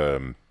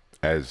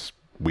 as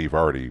we've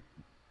already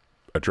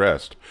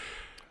addressed,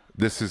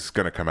 this is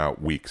going to come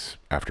out weeks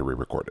after we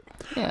record it.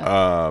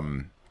 Yeah.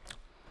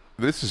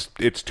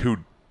 It's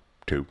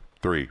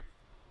 3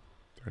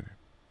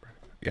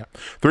 yeah,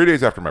 3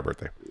 days after my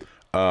birthday.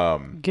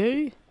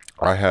 Gay.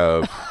 I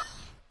have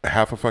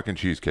half a fucking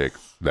cheesecake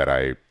that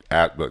I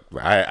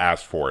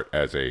asked for it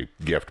as a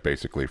gift,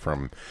 basically,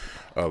 from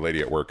a lady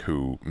at work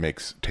who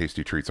makes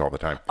tasty treats all the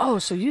time. Oh,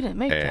 so you didn't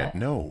make And that?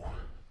 no,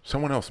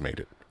 someone else made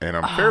it. And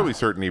I'm fairly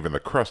certain even the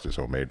crust is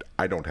homemade.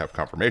 I don't have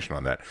confirmation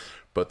on that,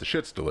 but the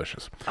shit's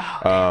delicious.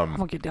 I'm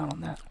gonna get down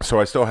on that. So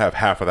I still have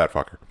half of that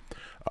fucker.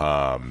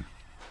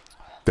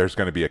 There's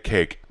going to be a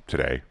cake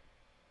today.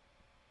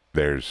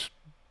 There's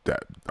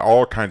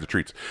all kinds of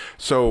treats.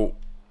 So,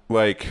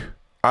 like,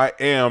 I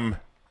am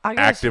I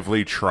guess-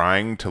 actively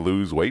trying to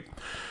lose weight.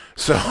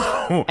 So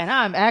And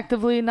I'm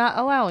actively not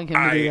allowing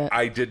him to do that.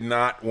 I did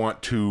not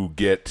want to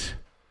get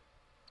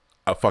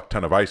a fuck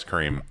ton of ice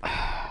cream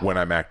when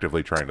I'm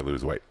actively trying to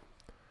lose weight.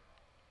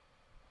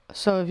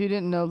 So if you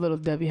didn't know, Little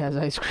Debbie has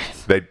ice cream.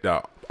 They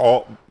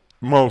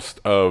most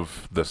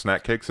of the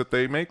snack cakes that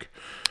they make,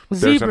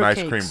 there's an Zebra ice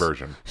cakes, cream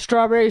version.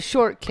 strawberry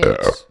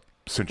shortcakes,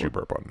 Since you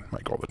burp on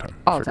Mike all the time,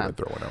 All I the figured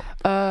time. I'd throw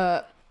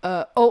one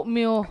out.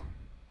 oatmeal,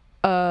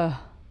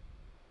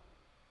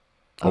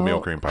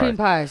 Oatmeal cream pie. cream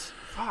pies.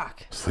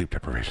 Fuck. Sleep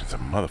deprivation's a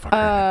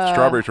motherfucker.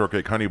 Strawberry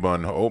shortcake, honey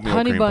bun, oatmeal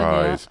honey cream bun, yeah.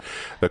 pies,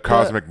 the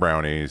cosmic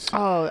brownies,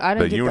 Oh, I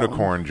didn't the get that one.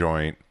 unicorn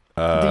joint.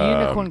 The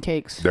unicorn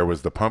cakes. There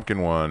was the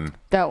pumpkin one.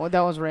 That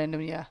was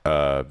random. Yeah.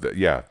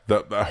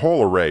 The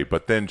whole array.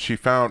 But then she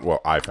found,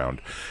 well, I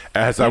found,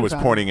 as I was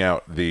found pointing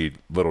out, the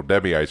Little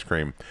Debbie ice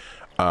cream,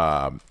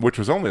 which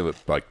was only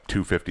like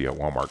 $2.50 at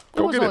Walmart.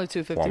 Go was get only it.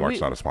 $2.50.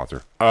 Walmart's not a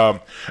sponsor.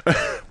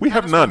 We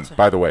have none,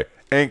 by the way.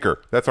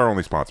 Anchor, that's our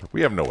only sponsor.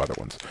 We have no other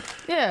ones.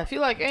 Yeah. If you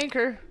like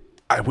Anchor.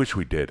 I wish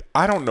we did.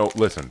 I don't know.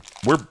 Listen,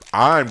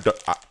 I've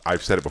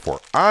said it before.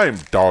 I'm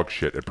dog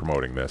shit at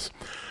promoting this.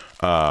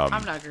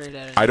 I'm not great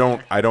at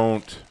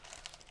it.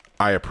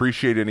 I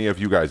appreciate any of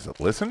you guys that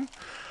listen,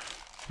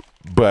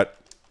 but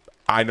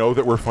I know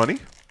that we're funny.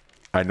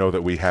 I know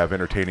that we have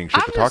entertaining shit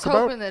I'm to talk just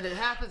hoping about. that it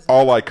happens.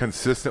 All I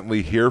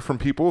consistently hear from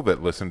people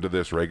that listen to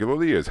this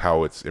regularly is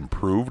how it's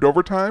improved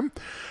over time.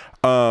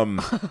 I'm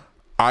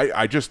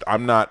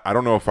not, I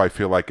don't know if I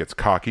feel like it's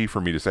cocky for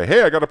me to say,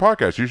 hey, I got a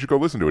podcast. You should go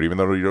listen to it, even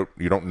though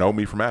you don't know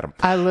me from Adam.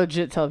 I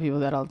legit tell people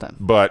that all the time.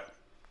 But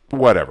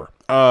whatever.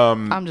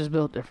 I'm just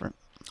built different.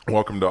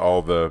 Welcome to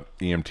all the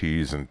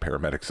EMTs and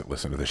paramedics that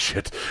listen to this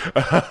shit.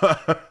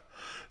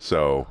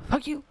 So,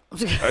 Fuck you.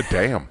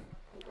 damn,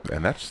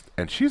 and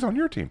she's on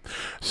your team.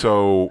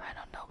 So I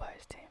don't know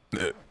nobody's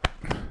team.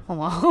 On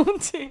my own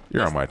team.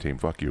 you're on my team.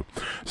 Fuck you.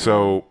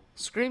 So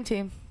Scream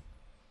team.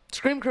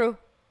 Scream crew.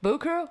 Boo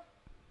crew.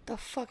 The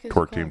fuck is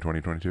Twerk it Team called?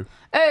 2022.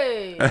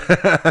 Hey.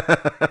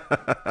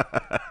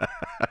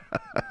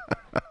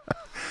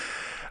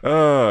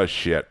 Oh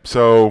shit.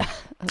 So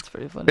That's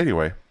pretty funny.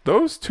 anyway,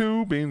 those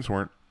two beans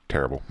weren't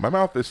terrible. My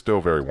mouth is still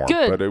very warm,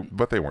 Good.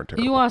 but they weren't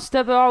terrible. You want to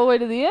step it all the way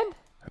to the end?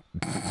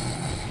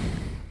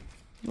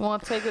 You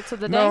want to take it to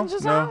the danger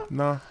zone?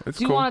 No. It's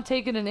Do you cool. want to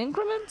take it in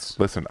increments?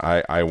 Listen,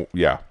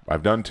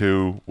 I've done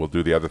 2. We'll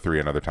do the other 3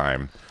 another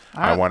time.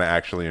 I right. want to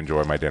actually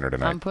enjoy my dinner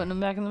tonight. I'm putting them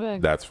back in the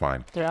bag. That's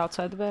fine. They're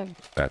outside the bag.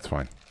 That's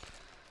fine.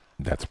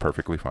 That's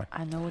perfectly fine.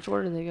 I know which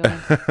order they go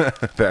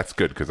in. That's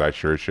good because I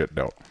sure as shit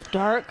don't.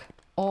 Dark,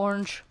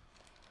 orange,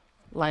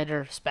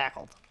 lighter,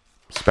 spackled.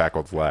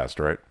 Spackled's last,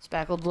 right?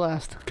 Spackled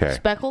last. 'Kay.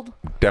 Speckled?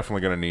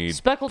 Definitely going to need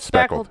Speckled,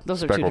 spackled.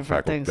 Those are two different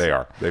spackled. things. They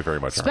are. They very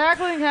much are.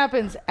 Spackling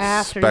happens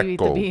after you eat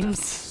the Speckled. beans.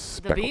 The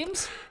Speckled.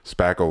 beams?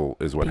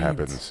 Spackle is what Beans.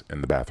 happens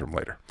in the bathroom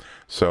later.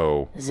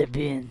 So, The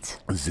beans.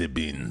 the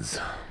beans.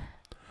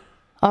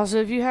 Also,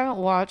 if you haven't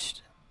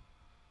watched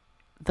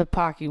the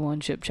Pocky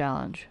One Chip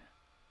Challenge,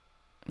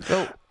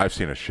 go. I've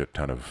seen a shit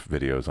ton of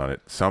videos on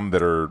it. Some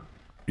that are,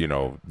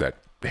 that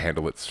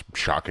handle it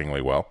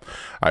shockingly well.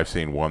 I've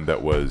seen one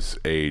that was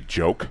a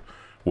joke,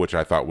 which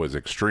I thought was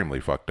extremely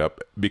fucked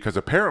up because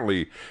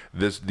apparently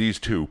these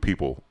two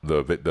people,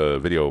 the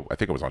video, I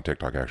think it was on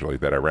TikTok actually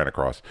that I ran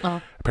across.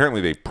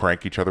 Apparently they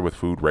prank each other with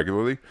food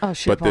regularly. Oh,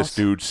 shit but this balls.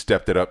 dude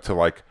stepped it up to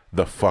like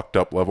the fucked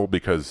up level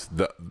because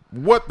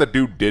what the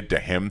dude did to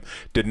him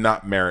did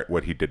not merit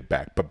what he did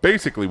back. But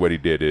basically what he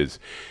did is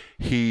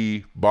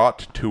he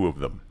bought 2 of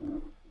them,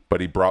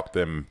 but he brought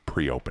them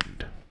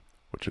pre-opened,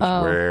 which is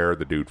where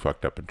the dude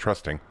fucked up in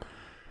trusting.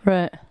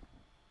 Right.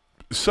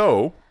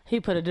 So He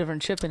put a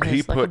different chip in his, he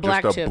like put a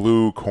black just a chip.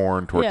 blue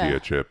corn tortilla Yeah.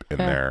 chip in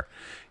Yeah. there.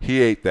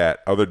 He ate that.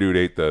 Other dude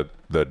ate the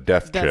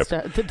death That's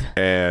chip. the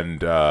And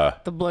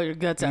blow your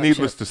guts out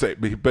needless chip. to say,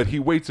 but he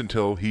waits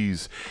until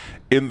he's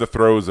in the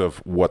throes of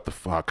what the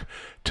fuck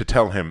to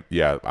tell him,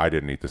 yeah, I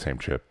didn't eat the same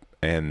chip.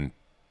 And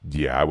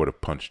yeah, I would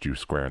have punched you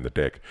square in the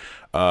dick.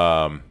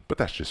 But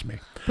that's just me.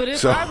 But if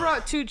So- I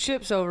brought 2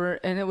 chips over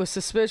and it was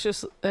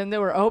suspicious and they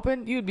were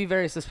open, you'd be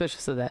very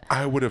suspicious of that.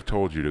 I would have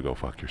told you to go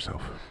fuck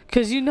yourself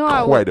Because you know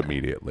I quite would.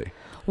 immediately.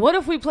 What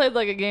if we played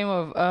like a game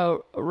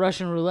of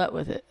Russian roulette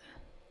with it?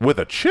 With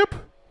a chip?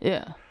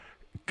 Yeah.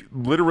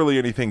 Literally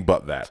anything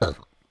but that.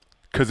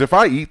 Because if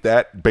I eat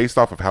that based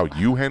off of how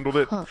you handled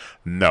it,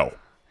 no.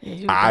 Yeah,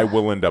 you I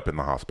will end up in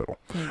the hospital.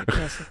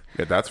 Yes.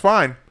 Yeah, that's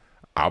fine.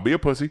 I'll be a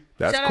pussy.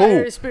 That's Shout out cool.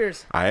 Harry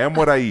Spears. I am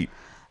what I eat.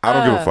 I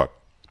don't give a fuck.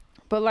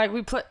 But like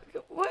we play.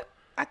 What?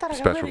 I thought I got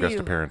Special rid of guest you.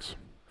 appearance.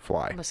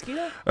 Fly.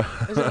 Mosquito?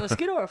 Is it a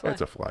mosquito or a fly?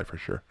 It's a fly for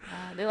sure.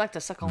 They like to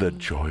suck on The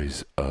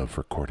joys of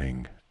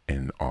recording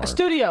in our a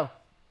studio.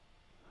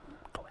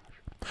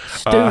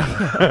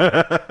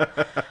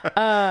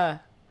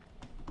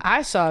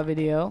 I saw a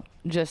video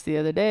just the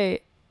other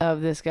day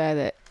of this guy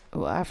that,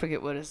 well, I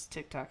forget what his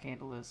TikTok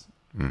handle is.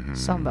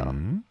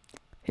 Sunbelt.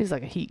 He's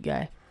like a heat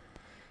guy.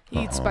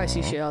 He eats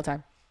spicy shit all the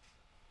time.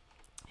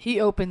 He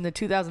opened the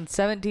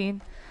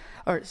 2017,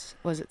 or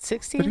was it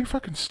 16? Did he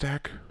fucking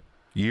stack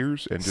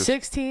years and just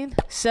 16,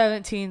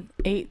 17,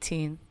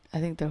 18. I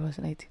think there was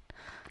an 18.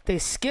 They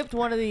skipped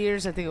one of the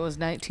years. I think it was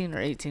 19 or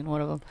 18, one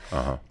of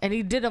them. And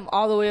he did them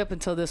all the way up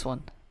until this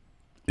one.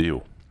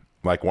 Ew.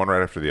 Like one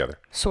right after the other.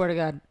 Swear to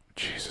God.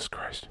 Jesus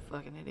Christ.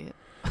 Fucking idiot.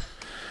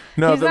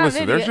 No, He's not an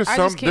listen, there's idiot. just I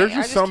some just can't- there's I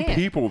just just some can't.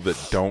 people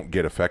that don't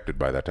get affected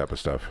by that type of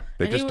stuff.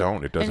 They And just he-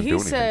 don't. It doesn't and do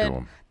he anything said to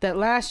them. that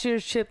last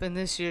year's chip and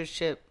this year's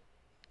chip,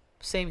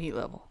 same heat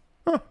level.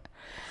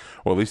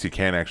 Well, at least you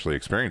can actually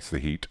experience the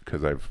heat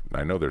because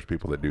I know there's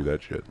people that do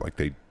that shit. Like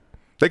they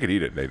could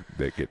eat it.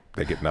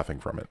 They get nothing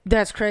from it.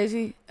 That's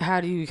crazy.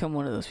 How do you become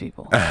one of those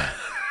people?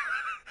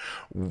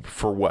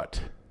 For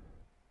what?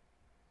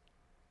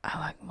 I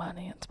like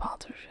money and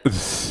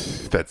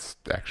sponsorship. That's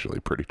actually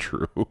pretty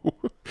true.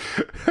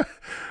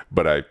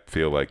 But I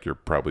feel like you're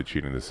probably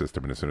cheating the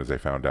system. And as soon as they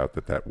found out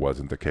that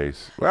wasn't the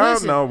case, well,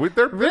 Listen, no,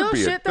 real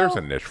shit, there's though,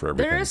 a niche for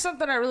everything. There is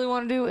something I really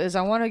want to do. Is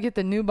I want to get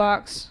the new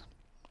box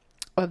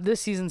of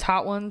this season's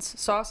Hot Ones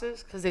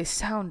sauces because they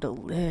sound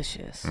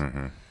delicious.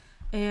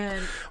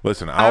 And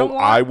Listen, I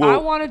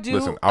will. wanna do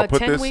Listen, I'll a put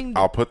this. 10-wing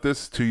I'll put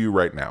this to you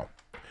right now.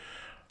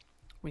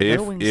 we go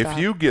to If Wingstop.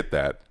 you get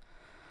that,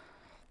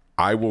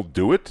 I will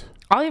do it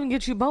I'll even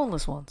get you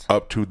boneless ones.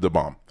 up to the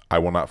bomb. I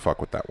will not fuck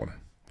with that one.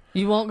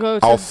 You won't go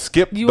to. I'll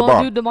skip you the won't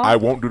bomb. do the bomb? I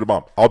won't do the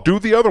bomb. I'll do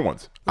the other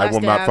ones. I Last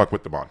will not dab. fuck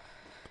with the bomb.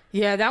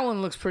 Yeah, that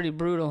one looks pretty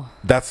brutal.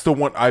 That's the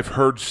one I've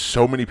heard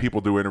so many people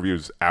do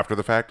interviews after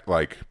the fact.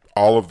 Like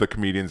all of the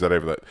comedians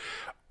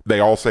they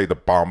all say the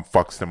bomb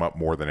fucks them up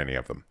more than any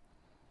of them.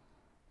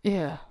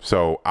 Yeah.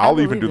 So I'll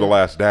even believe do the it.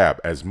 last dab.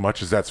 As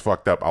much as that's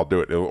fucked up, I'll do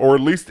it. Or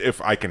at least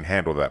if I can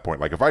handle that point.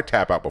 Like if I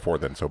tap out before,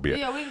 then so be it.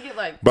 Yeah, we can get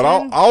like. But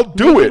 10 I'll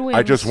do naked it. Wings.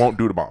 I just won't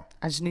do the bomb.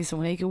 I just need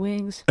some naked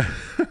wings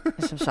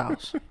and some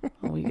sauce.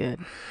 We good.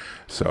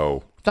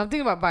 So So I'm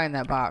thinking about buying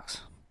that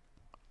box.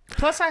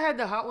 Plus, I had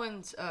the Hot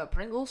Ones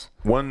Pringles.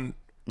 one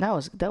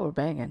That were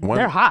banging. One-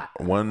 They're hot.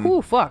 one-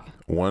 Ooh, fuck.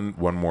 one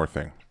more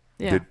thing.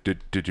 Yeah.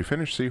 Did you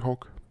finish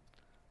She-Hulk?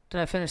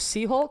 Did I finish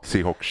She-Hulk?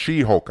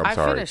 She-Hulk. I'm I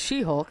sorry. finished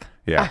She-Hulk.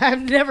 Yeah.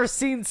 I've never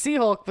seen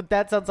She-Hulk, but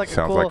that sounds like a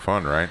Sounds cool. like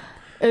fun, right?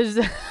 Is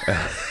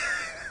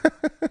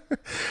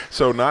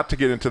So not to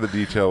get into the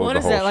detail what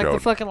of is the whole that? Like show. the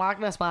fucking Loch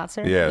Ness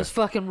monster? Yeah. Just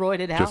fucking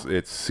roided out. Just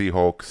it's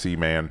She-Hulk,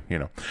 Sea-Man,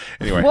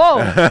 Anyway. Whoa.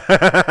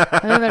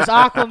 And then there's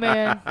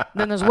Aquaman.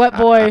 Then there's Wet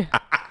Boy.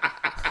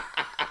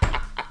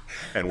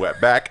 And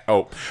wet back.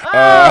 Oh.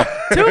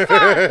 Too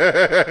far.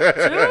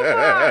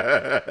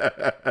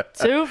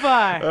 Too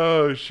far.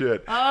 Oh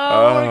shit.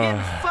 Oh, we're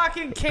getting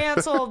fucking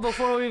canceled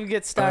before we even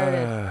get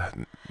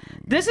started.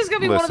 This is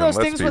gonna be one of those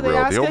let's things be where they real.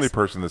 ask The only us.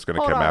 person that's going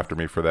to Hold come on. after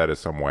me for that is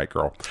some white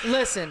girl.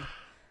 Listen,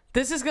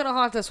 this is gonna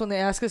haunt us when they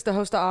ask us to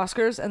host the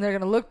Oscars, and they're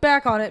gonna look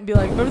back on it and be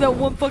like, "Remember that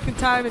one fucking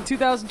time in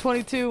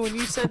 2022 when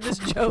you said this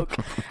joke?"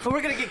 And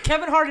we're gonna get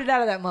Kevin Harted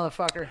out of that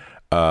motherfucker.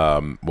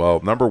 Well,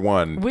 number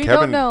one, We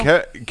Kevin don't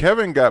know.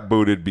 Kevin got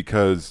booted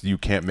because you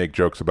can't make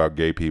jokes about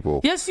gay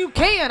people. Yes, you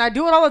can. I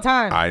do it all the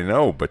time. I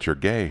know, but you're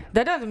gay.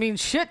 That doesn't mean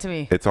shit to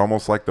me. It's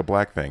almost like the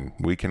black thing.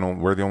 We're the only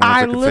ones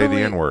that can say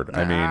the N-word. I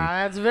mean,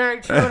 that's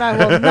very true, and I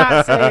will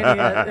not say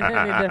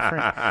any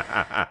different.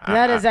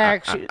 That is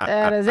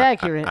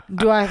accurate.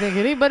 Do I think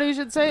anybody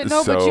should say it?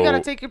 No, but you So, got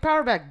to take your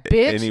power back,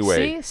 bitch.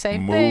 anyway, See?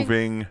 Same thing.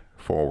 moving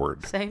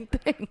forward, Same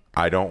thing.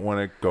 I don't want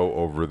to go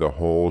over the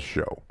whole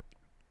show,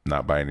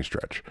 not by any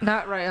stretch.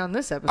 Not right on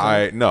this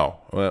episode.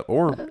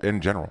 Or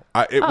in general.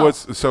 It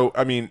was so.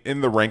 I mean,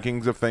 in the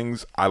rankings of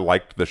things, I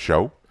liked the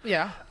show.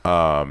 Yeah. You're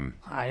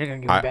gonna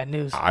give me bad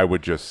news. I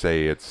would just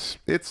say it's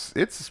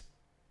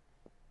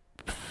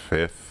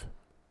fifth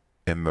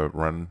in the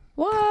run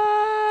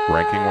What?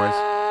 ranking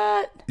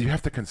wise. You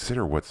have to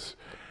consider what's.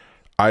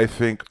 I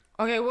think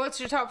Okay, what's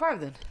your top 5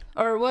 then?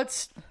 Or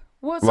what's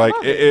like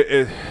above it?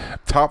 it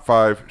top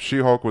 5.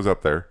 She-Hulk was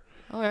up there.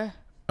 Okay.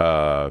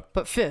 But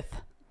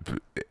 5th.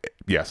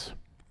 Yes.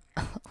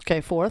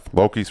 Okay, 4th.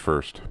 Loki's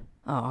first.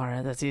 Oh, all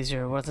right, that's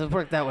easier. Let's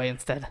work that way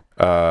instead.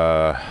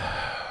 Uh,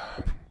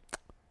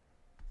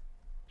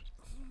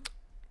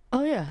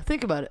 Oh yeah,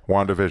 think about it.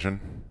 WandaVision,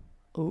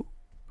 Oh,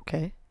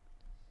 okay.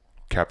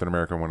 Captain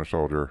America: Winter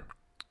Soldier,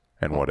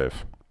 and What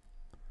If.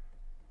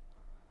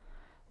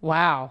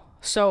 Wow.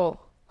 So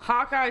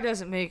Hawkeye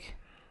doesn't make.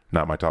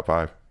 Not my top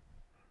 5.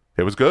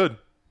 It was good.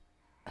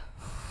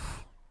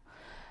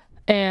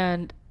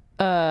 And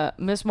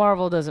Miss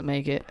Marvel doesn't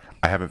make it.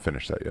 I haven't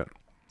finished that yet.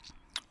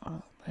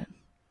 Oh, man.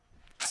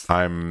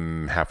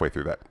 I'm halfway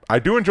through that. I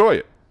do enjoy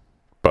it,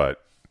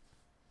 but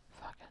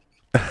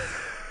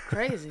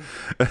Crazy.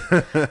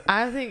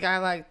 I think I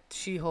like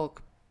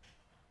She-Hulk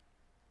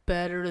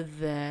better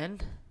than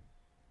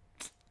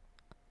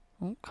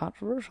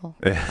Controversial.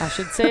 I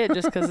should say it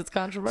just because it's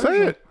controversial.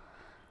 Say it.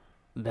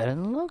 Better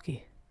than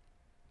Loki.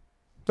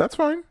 That's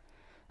fine.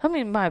 I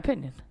mean, my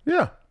opinion.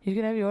 Yeah. You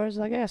can have yours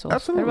like assholes.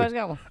 Absolutely. Everybody's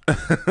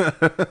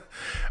got one.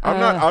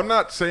 I'm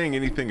not saying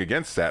anything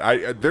against that.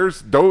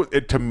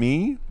 To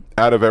me,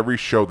 out of every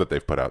show that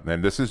they've put out,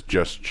 and this is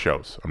just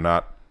shows. I'm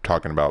not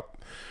talking about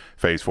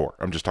Phase 4.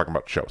 I'm just talking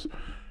about shows.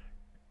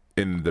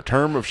 In the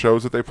term of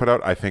shows that they put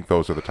out, I think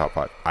those are the top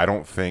 5. I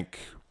don't think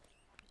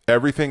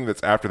everything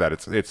that's after that,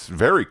 it's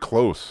very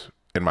close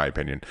in my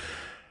opinion,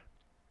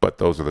 but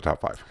those are the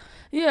top 5.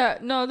 Yeah,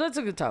 no, that's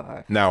a good top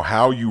 5. Now,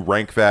 how you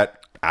rank that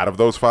out of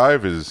those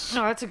 5 is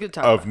that's a good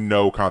top of 5.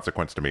 no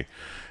consequence to me.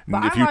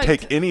 But if you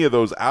take any of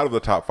those out of the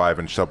top 5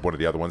 and sub one of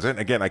the other ones in,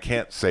 again, I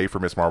can't say for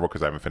Miss Marvel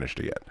because I haven't finished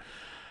it yet.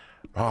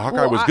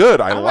 Hawkeye was good.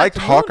 I liked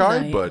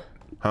Hawkeye, but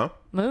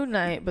Moon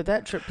Knight, but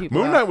that tripped people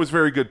Moon out. Knight was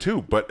very good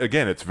too. But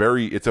again, it's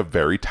a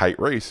very tight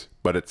race.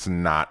 But it's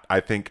not. I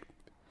think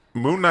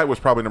Moon Knight was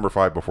probably number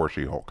 5 before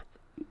She-Hulk,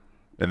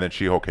 and then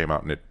She-Hulk came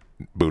out and it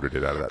booted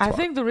it out of that spot. I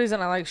think the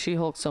reason I like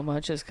She-Hulk so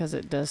much is because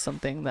it does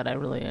something that I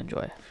really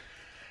enjoy.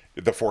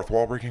 The fourth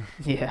wall breaking.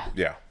 Yeah.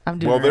 Yeah. I'm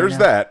doing it right there's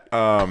now.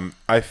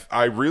 that.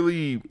 I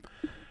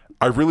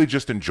really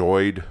just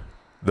enjoyed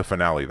the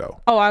finale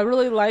though. Oh, I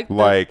really liked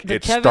the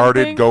it Kevin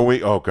started thing.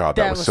 going. Oh god,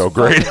 that was so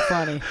fucking great.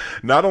 Funny.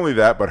 Not only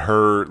that, but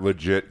her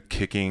legit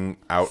kicking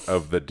out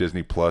of the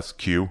Disney Plus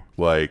queue.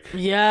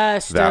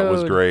 Yes, that dude.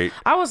 was great.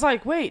 I was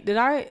like, wait,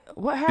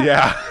 what happened?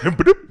 Yeah.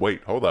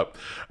 Wait, hold up.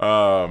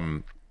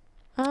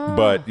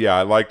 But yeah,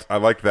 I liked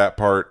that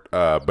part.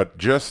 But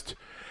just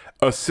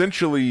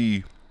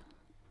essentially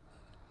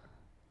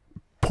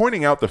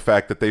pointing out the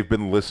fact that they've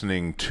been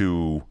listening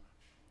to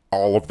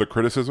all of the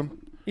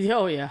criticism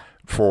Oh yeah.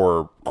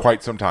 for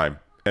quite some time,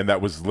 and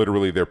that was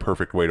literally their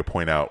perfect way to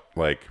point out,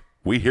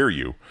 we hear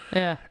you.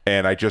 Yeah.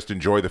 And I just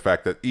enjoy the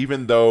fact that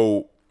even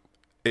though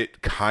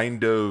it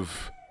kind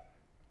of,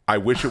 I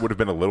wish it would have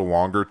been a little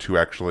longer to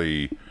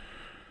actually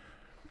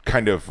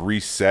kind of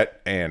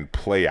reset and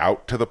play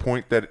out to the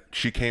point that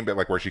she came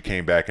back, where she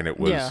came back and it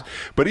was,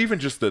 but even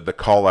just the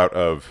call out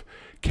of,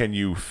 can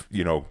you,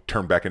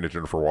 turn back into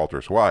Jennifer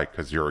Walters? Why?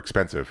 Because you're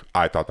expensive.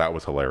 I thought that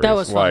was hilarious. That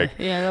was funny.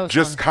 Yeah, that was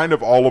just funny. kind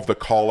of all of the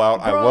call out.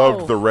 I Bro.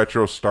 loved the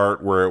retro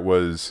start where it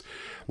was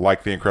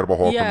like the Incredible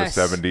Hulk Yes.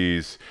 from the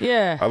 70s.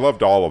 Yeah. I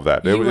loved all of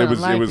that. You It wouldn't was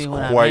like me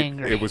when I'm quite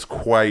angry. it was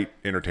quite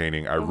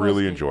entertaining. I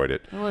really enjoyed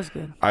it. It was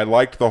good. I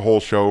liked the whole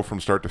show from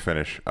start to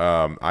finish.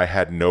 I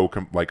had no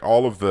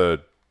all of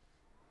the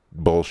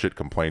bullshit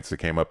complaints that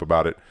came up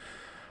about it.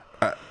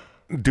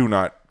 Do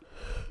not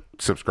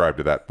subscribe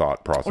to that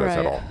thought process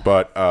at Right. all.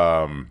 But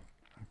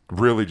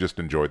really just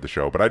enjoyed the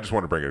show. But I just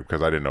want to bring it up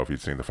because I didn't know if you'd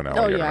seen the finale.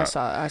 Oh yet or yeah, I not.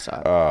 saw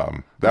it.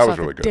 That I was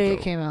saw really the good. day though.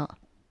 it came out.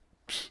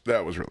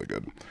 That was really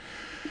good.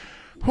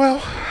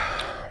 Well,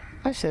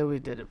 I say we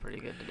did it pretty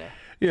good today.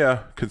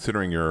 yeah,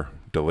 considering your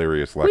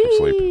delirious lack of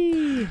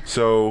sleep.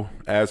 So,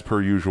 as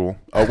per usual.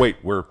 Oh wait,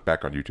 we're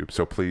back on YouTube.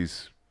 So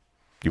please,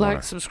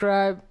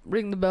 Subscribe,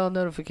 ring the bell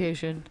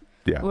notification.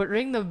 Yeah.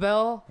 Ring the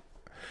bell.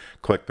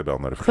 Click the bell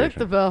notification. Click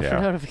the bell Yeah.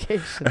 for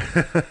notification.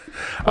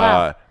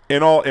 Wow.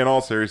 In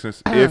all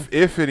seriousness,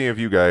 if any of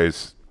you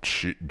guys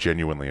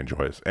genuinely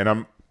enjoy this, and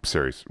I'm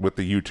serious with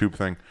the YouTube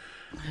thing,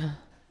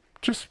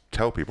 just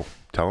tell people.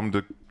 Tell them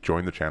to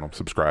join the channel,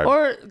 subscribe.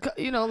 Or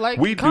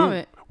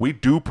comment. We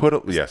do put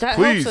a yes. That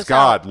Please, helps us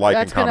God, out. like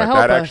That's and gonna comment.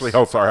 help That us. actually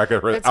helps our It's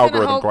gonna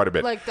algorithm help, quite a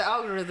bit. Like the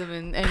algorithm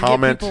and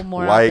Comment, get people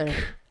more out there.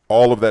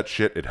 all of that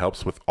shit. It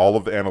helps with all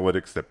of the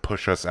analytics that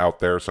push us out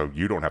there, so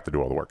you don't have to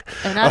do all the work.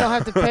 And I don't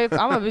have to pay. I'm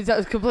gonna be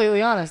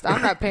completely honest.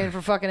 I'm not paying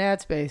for fucking ad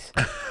space.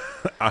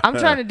 I'm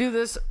trying to do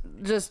this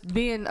just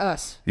being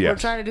us. We're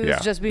Yes. trying to do this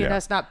Yeah. just being Yeah.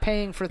 us, not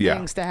paying for Yeah,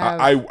 things to have.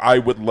 I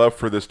would love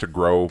for this to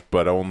grow,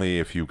 but only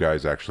if you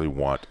guys actually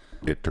want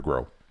it to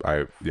grow.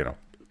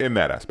 In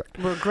that aspect.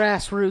 We're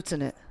grassroots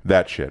in it.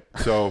 That shit.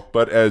 So,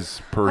 but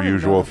as per don't know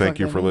usual, what the thank fuck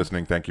you that for means.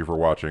 listening. Thank you for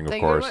watching, of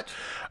Thank you very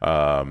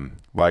course.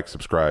 Like,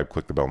 subscribe,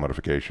 click the bell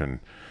notification.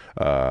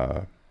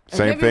 Same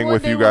maybe thing one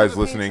with day you we'll have guys a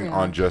listening Patreon.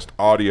 on just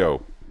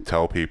audio.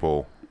 Tell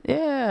people,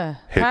 Yeah.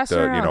 hit Pass it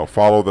the, around.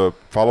 follow the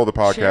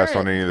podcast Share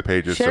on it. any of the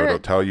pages, Share so it'll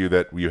it. tell you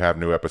that you have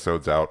new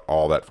episodes out,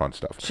 all that fun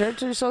stuff. Share it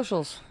to your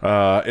socials.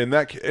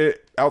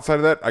 Outside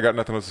of that, I got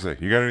nothing else to say.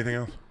 You got anything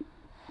else?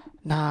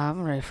 Nah,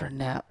 I'm ready for a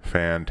nap.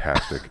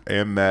 Fantastic.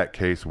 In that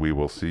case, we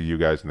will see you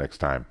guys next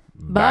time.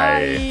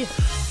 Bye.